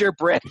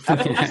gingerbread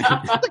house."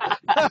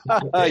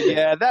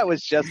 Yeah, that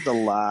was just a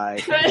lie.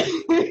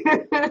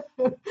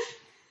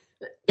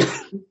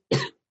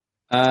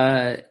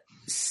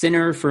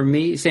 Sinner for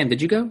me. Sam,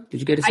 did you go? Did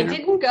you get a sinner? I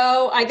didn't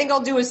go. I think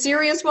I'll do a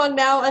serious one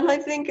now, and I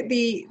think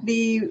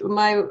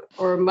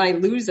my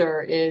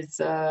loser is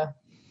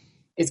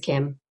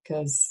Kim,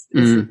 because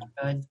it's not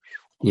good.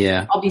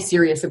 Yeah, I'll be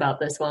serious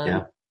about this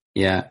one.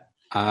 Yeah.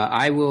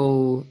 I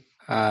will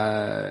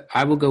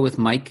go with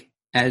Mike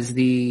as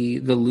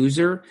the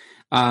loser.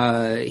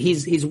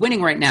 He's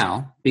winning right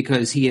now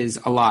because he is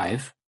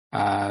alive,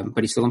 but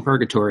he's still in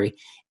purgatory,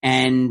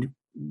 and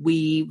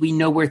we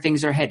know where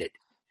things are headed.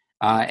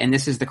 And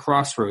this is the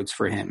crossroads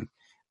for him.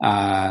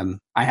 I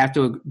have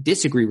to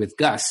disagree with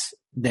Gus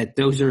that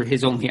those are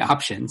his only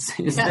options.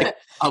 It's like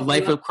a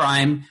life of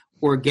crime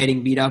or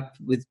getting beat up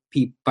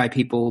by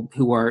people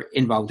who are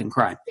involved in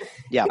crime.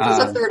 Yeah, there's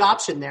a third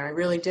option there. I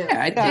really do.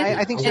 Yeah,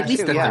 I think so at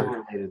least too.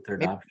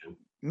 Third option.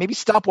 Maybe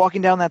stop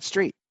walking down that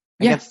street.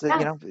 Against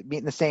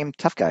meeting the same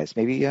tough guys.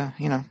 Maybe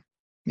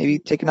maybe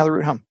take another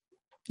route home.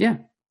 Yeah.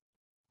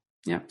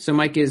 So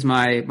Mike is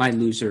my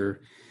loser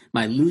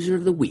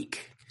of the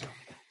week.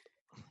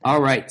 All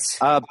right.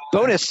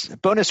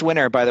 Bonus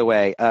winner, by the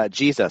way,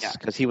 Jesus,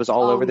 because he was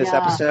all over this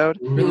episode.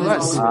 He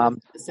was. A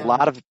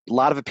lot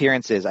of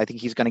appearances. I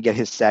think he's going to get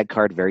his SAG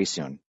card very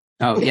soon.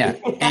 Oh yeah,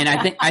 and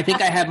I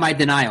think I have my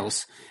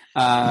denials.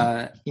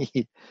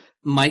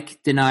 Mike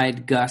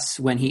denied Gus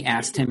when he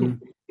asked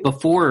him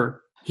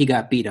before he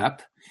got beat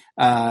up.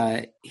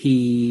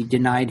 He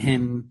denied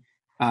him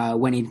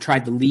when he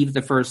tried to leave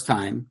the first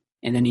time,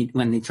 and then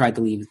when he tried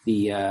to leave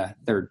the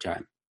third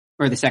time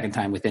or the second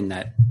time within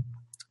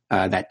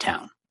that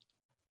town.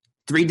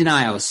 3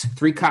 denials,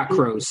 3 cock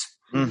crows.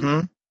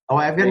 Mm-hmm. Oh,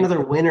 I've got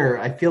another winner.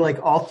 I feel like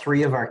all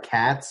 3 of our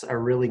cats are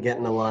really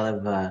getting a lot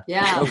of.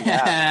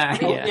 Yeah.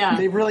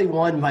 They really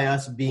won by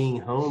us being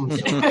home.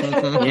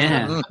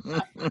 Yeah.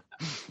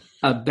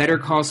 A Better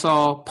Call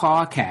Saul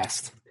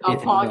podcast.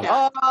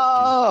 Podcast.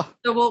 Oh.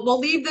 So we'll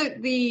leave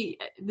the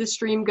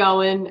stream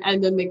going,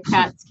 and then the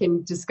cats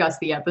can discuss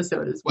the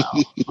episode as well.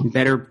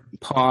 Better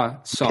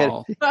Paw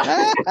Saul.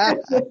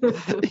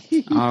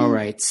 All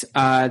right.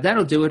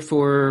 That'll do it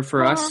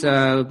for us.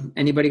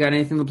 Anybody got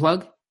anything to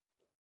plug?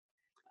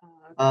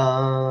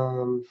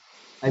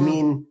 I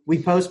mean,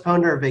 we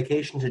postponed our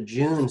vacation to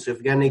June, so if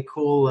you got any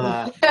cool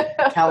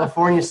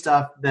California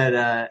stuff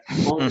that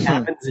only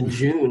happens in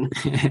June,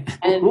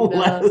 and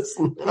let us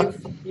know.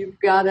 if you've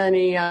got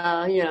any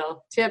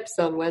tips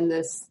on when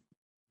this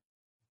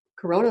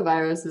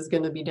coronavirus is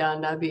going to be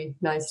done, that'd be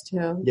nice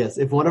too. Yes,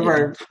 if one of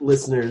our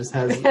listeners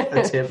has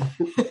a tip,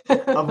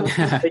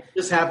 they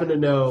just happen to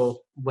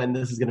know when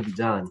this is going to be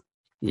done.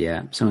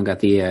 Yeah, someone got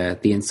the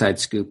inside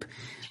scoop.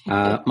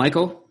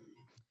 Michael?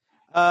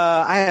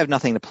 I have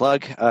nothing to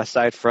plug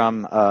aside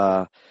from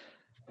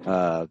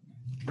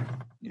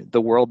the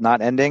world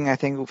not ending. I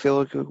think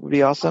would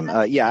be awesome.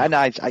 I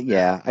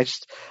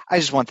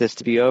just want this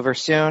to be over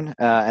soon,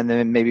 and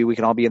then maybe we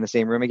can all be in the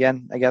same room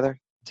again together.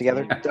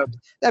 Yeah. So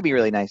that'd be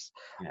really nice.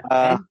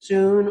 Yeah. End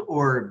soon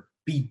or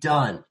be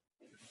done.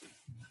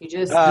 You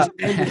just end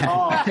it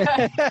all.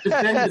 Just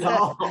end it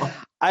all.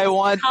 I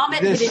want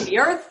comet this. hitting the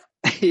earth.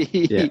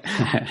 Yeah.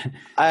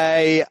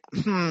 I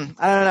don't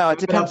know. It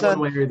depends on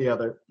one way or the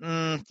other.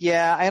 I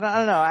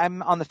don't know.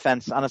 I'm on the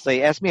fence,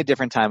 honestly. Ask me a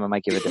different time. I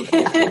might give it a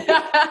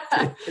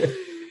different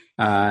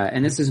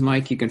and this is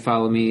Mike. You can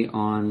follow me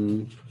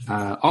on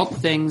all the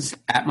things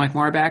at Mike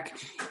Marbach,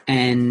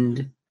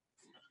 and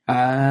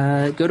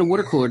go to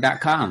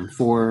watercooler.com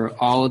for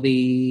all of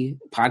the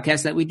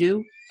podcasts that we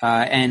do.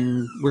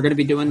 And we're going to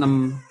be doing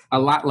them a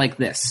lot like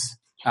this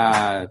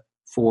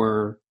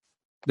for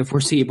the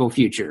foreseeable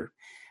future.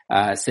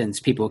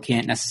 Since people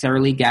can't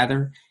necessarily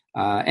gather.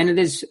 And it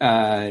is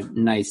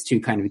nice to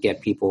kind of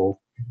get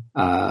people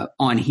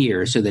on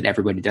here so that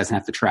everybody doesn't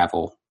have to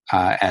travel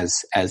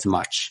as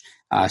much.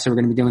 So we're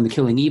going to be doing the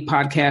Killing Eve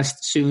podcast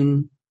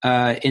soon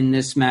in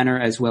this manner,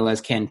 as well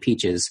as Canned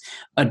Peaches,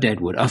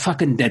 a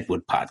fucking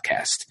Deadwood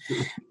podcast.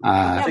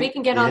 Yeah, we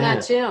can get on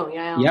that too.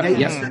 Yeah.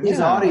 Yep. His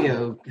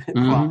audio.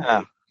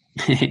 Mm-hmm.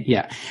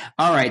 Yeah.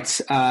 All right.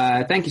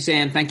 Thank you,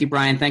 Sam. Thank you,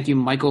 Brian. Thank you,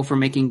 Michael, for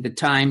making the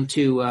time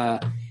to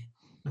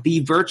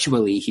be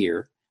virtually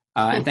here.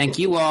 And thank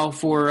you all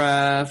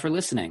for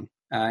listening.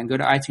 And go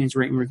to iTunes,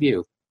 rate and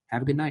review.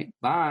 Have a good night.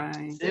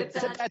 Bye. Sip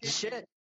that shit.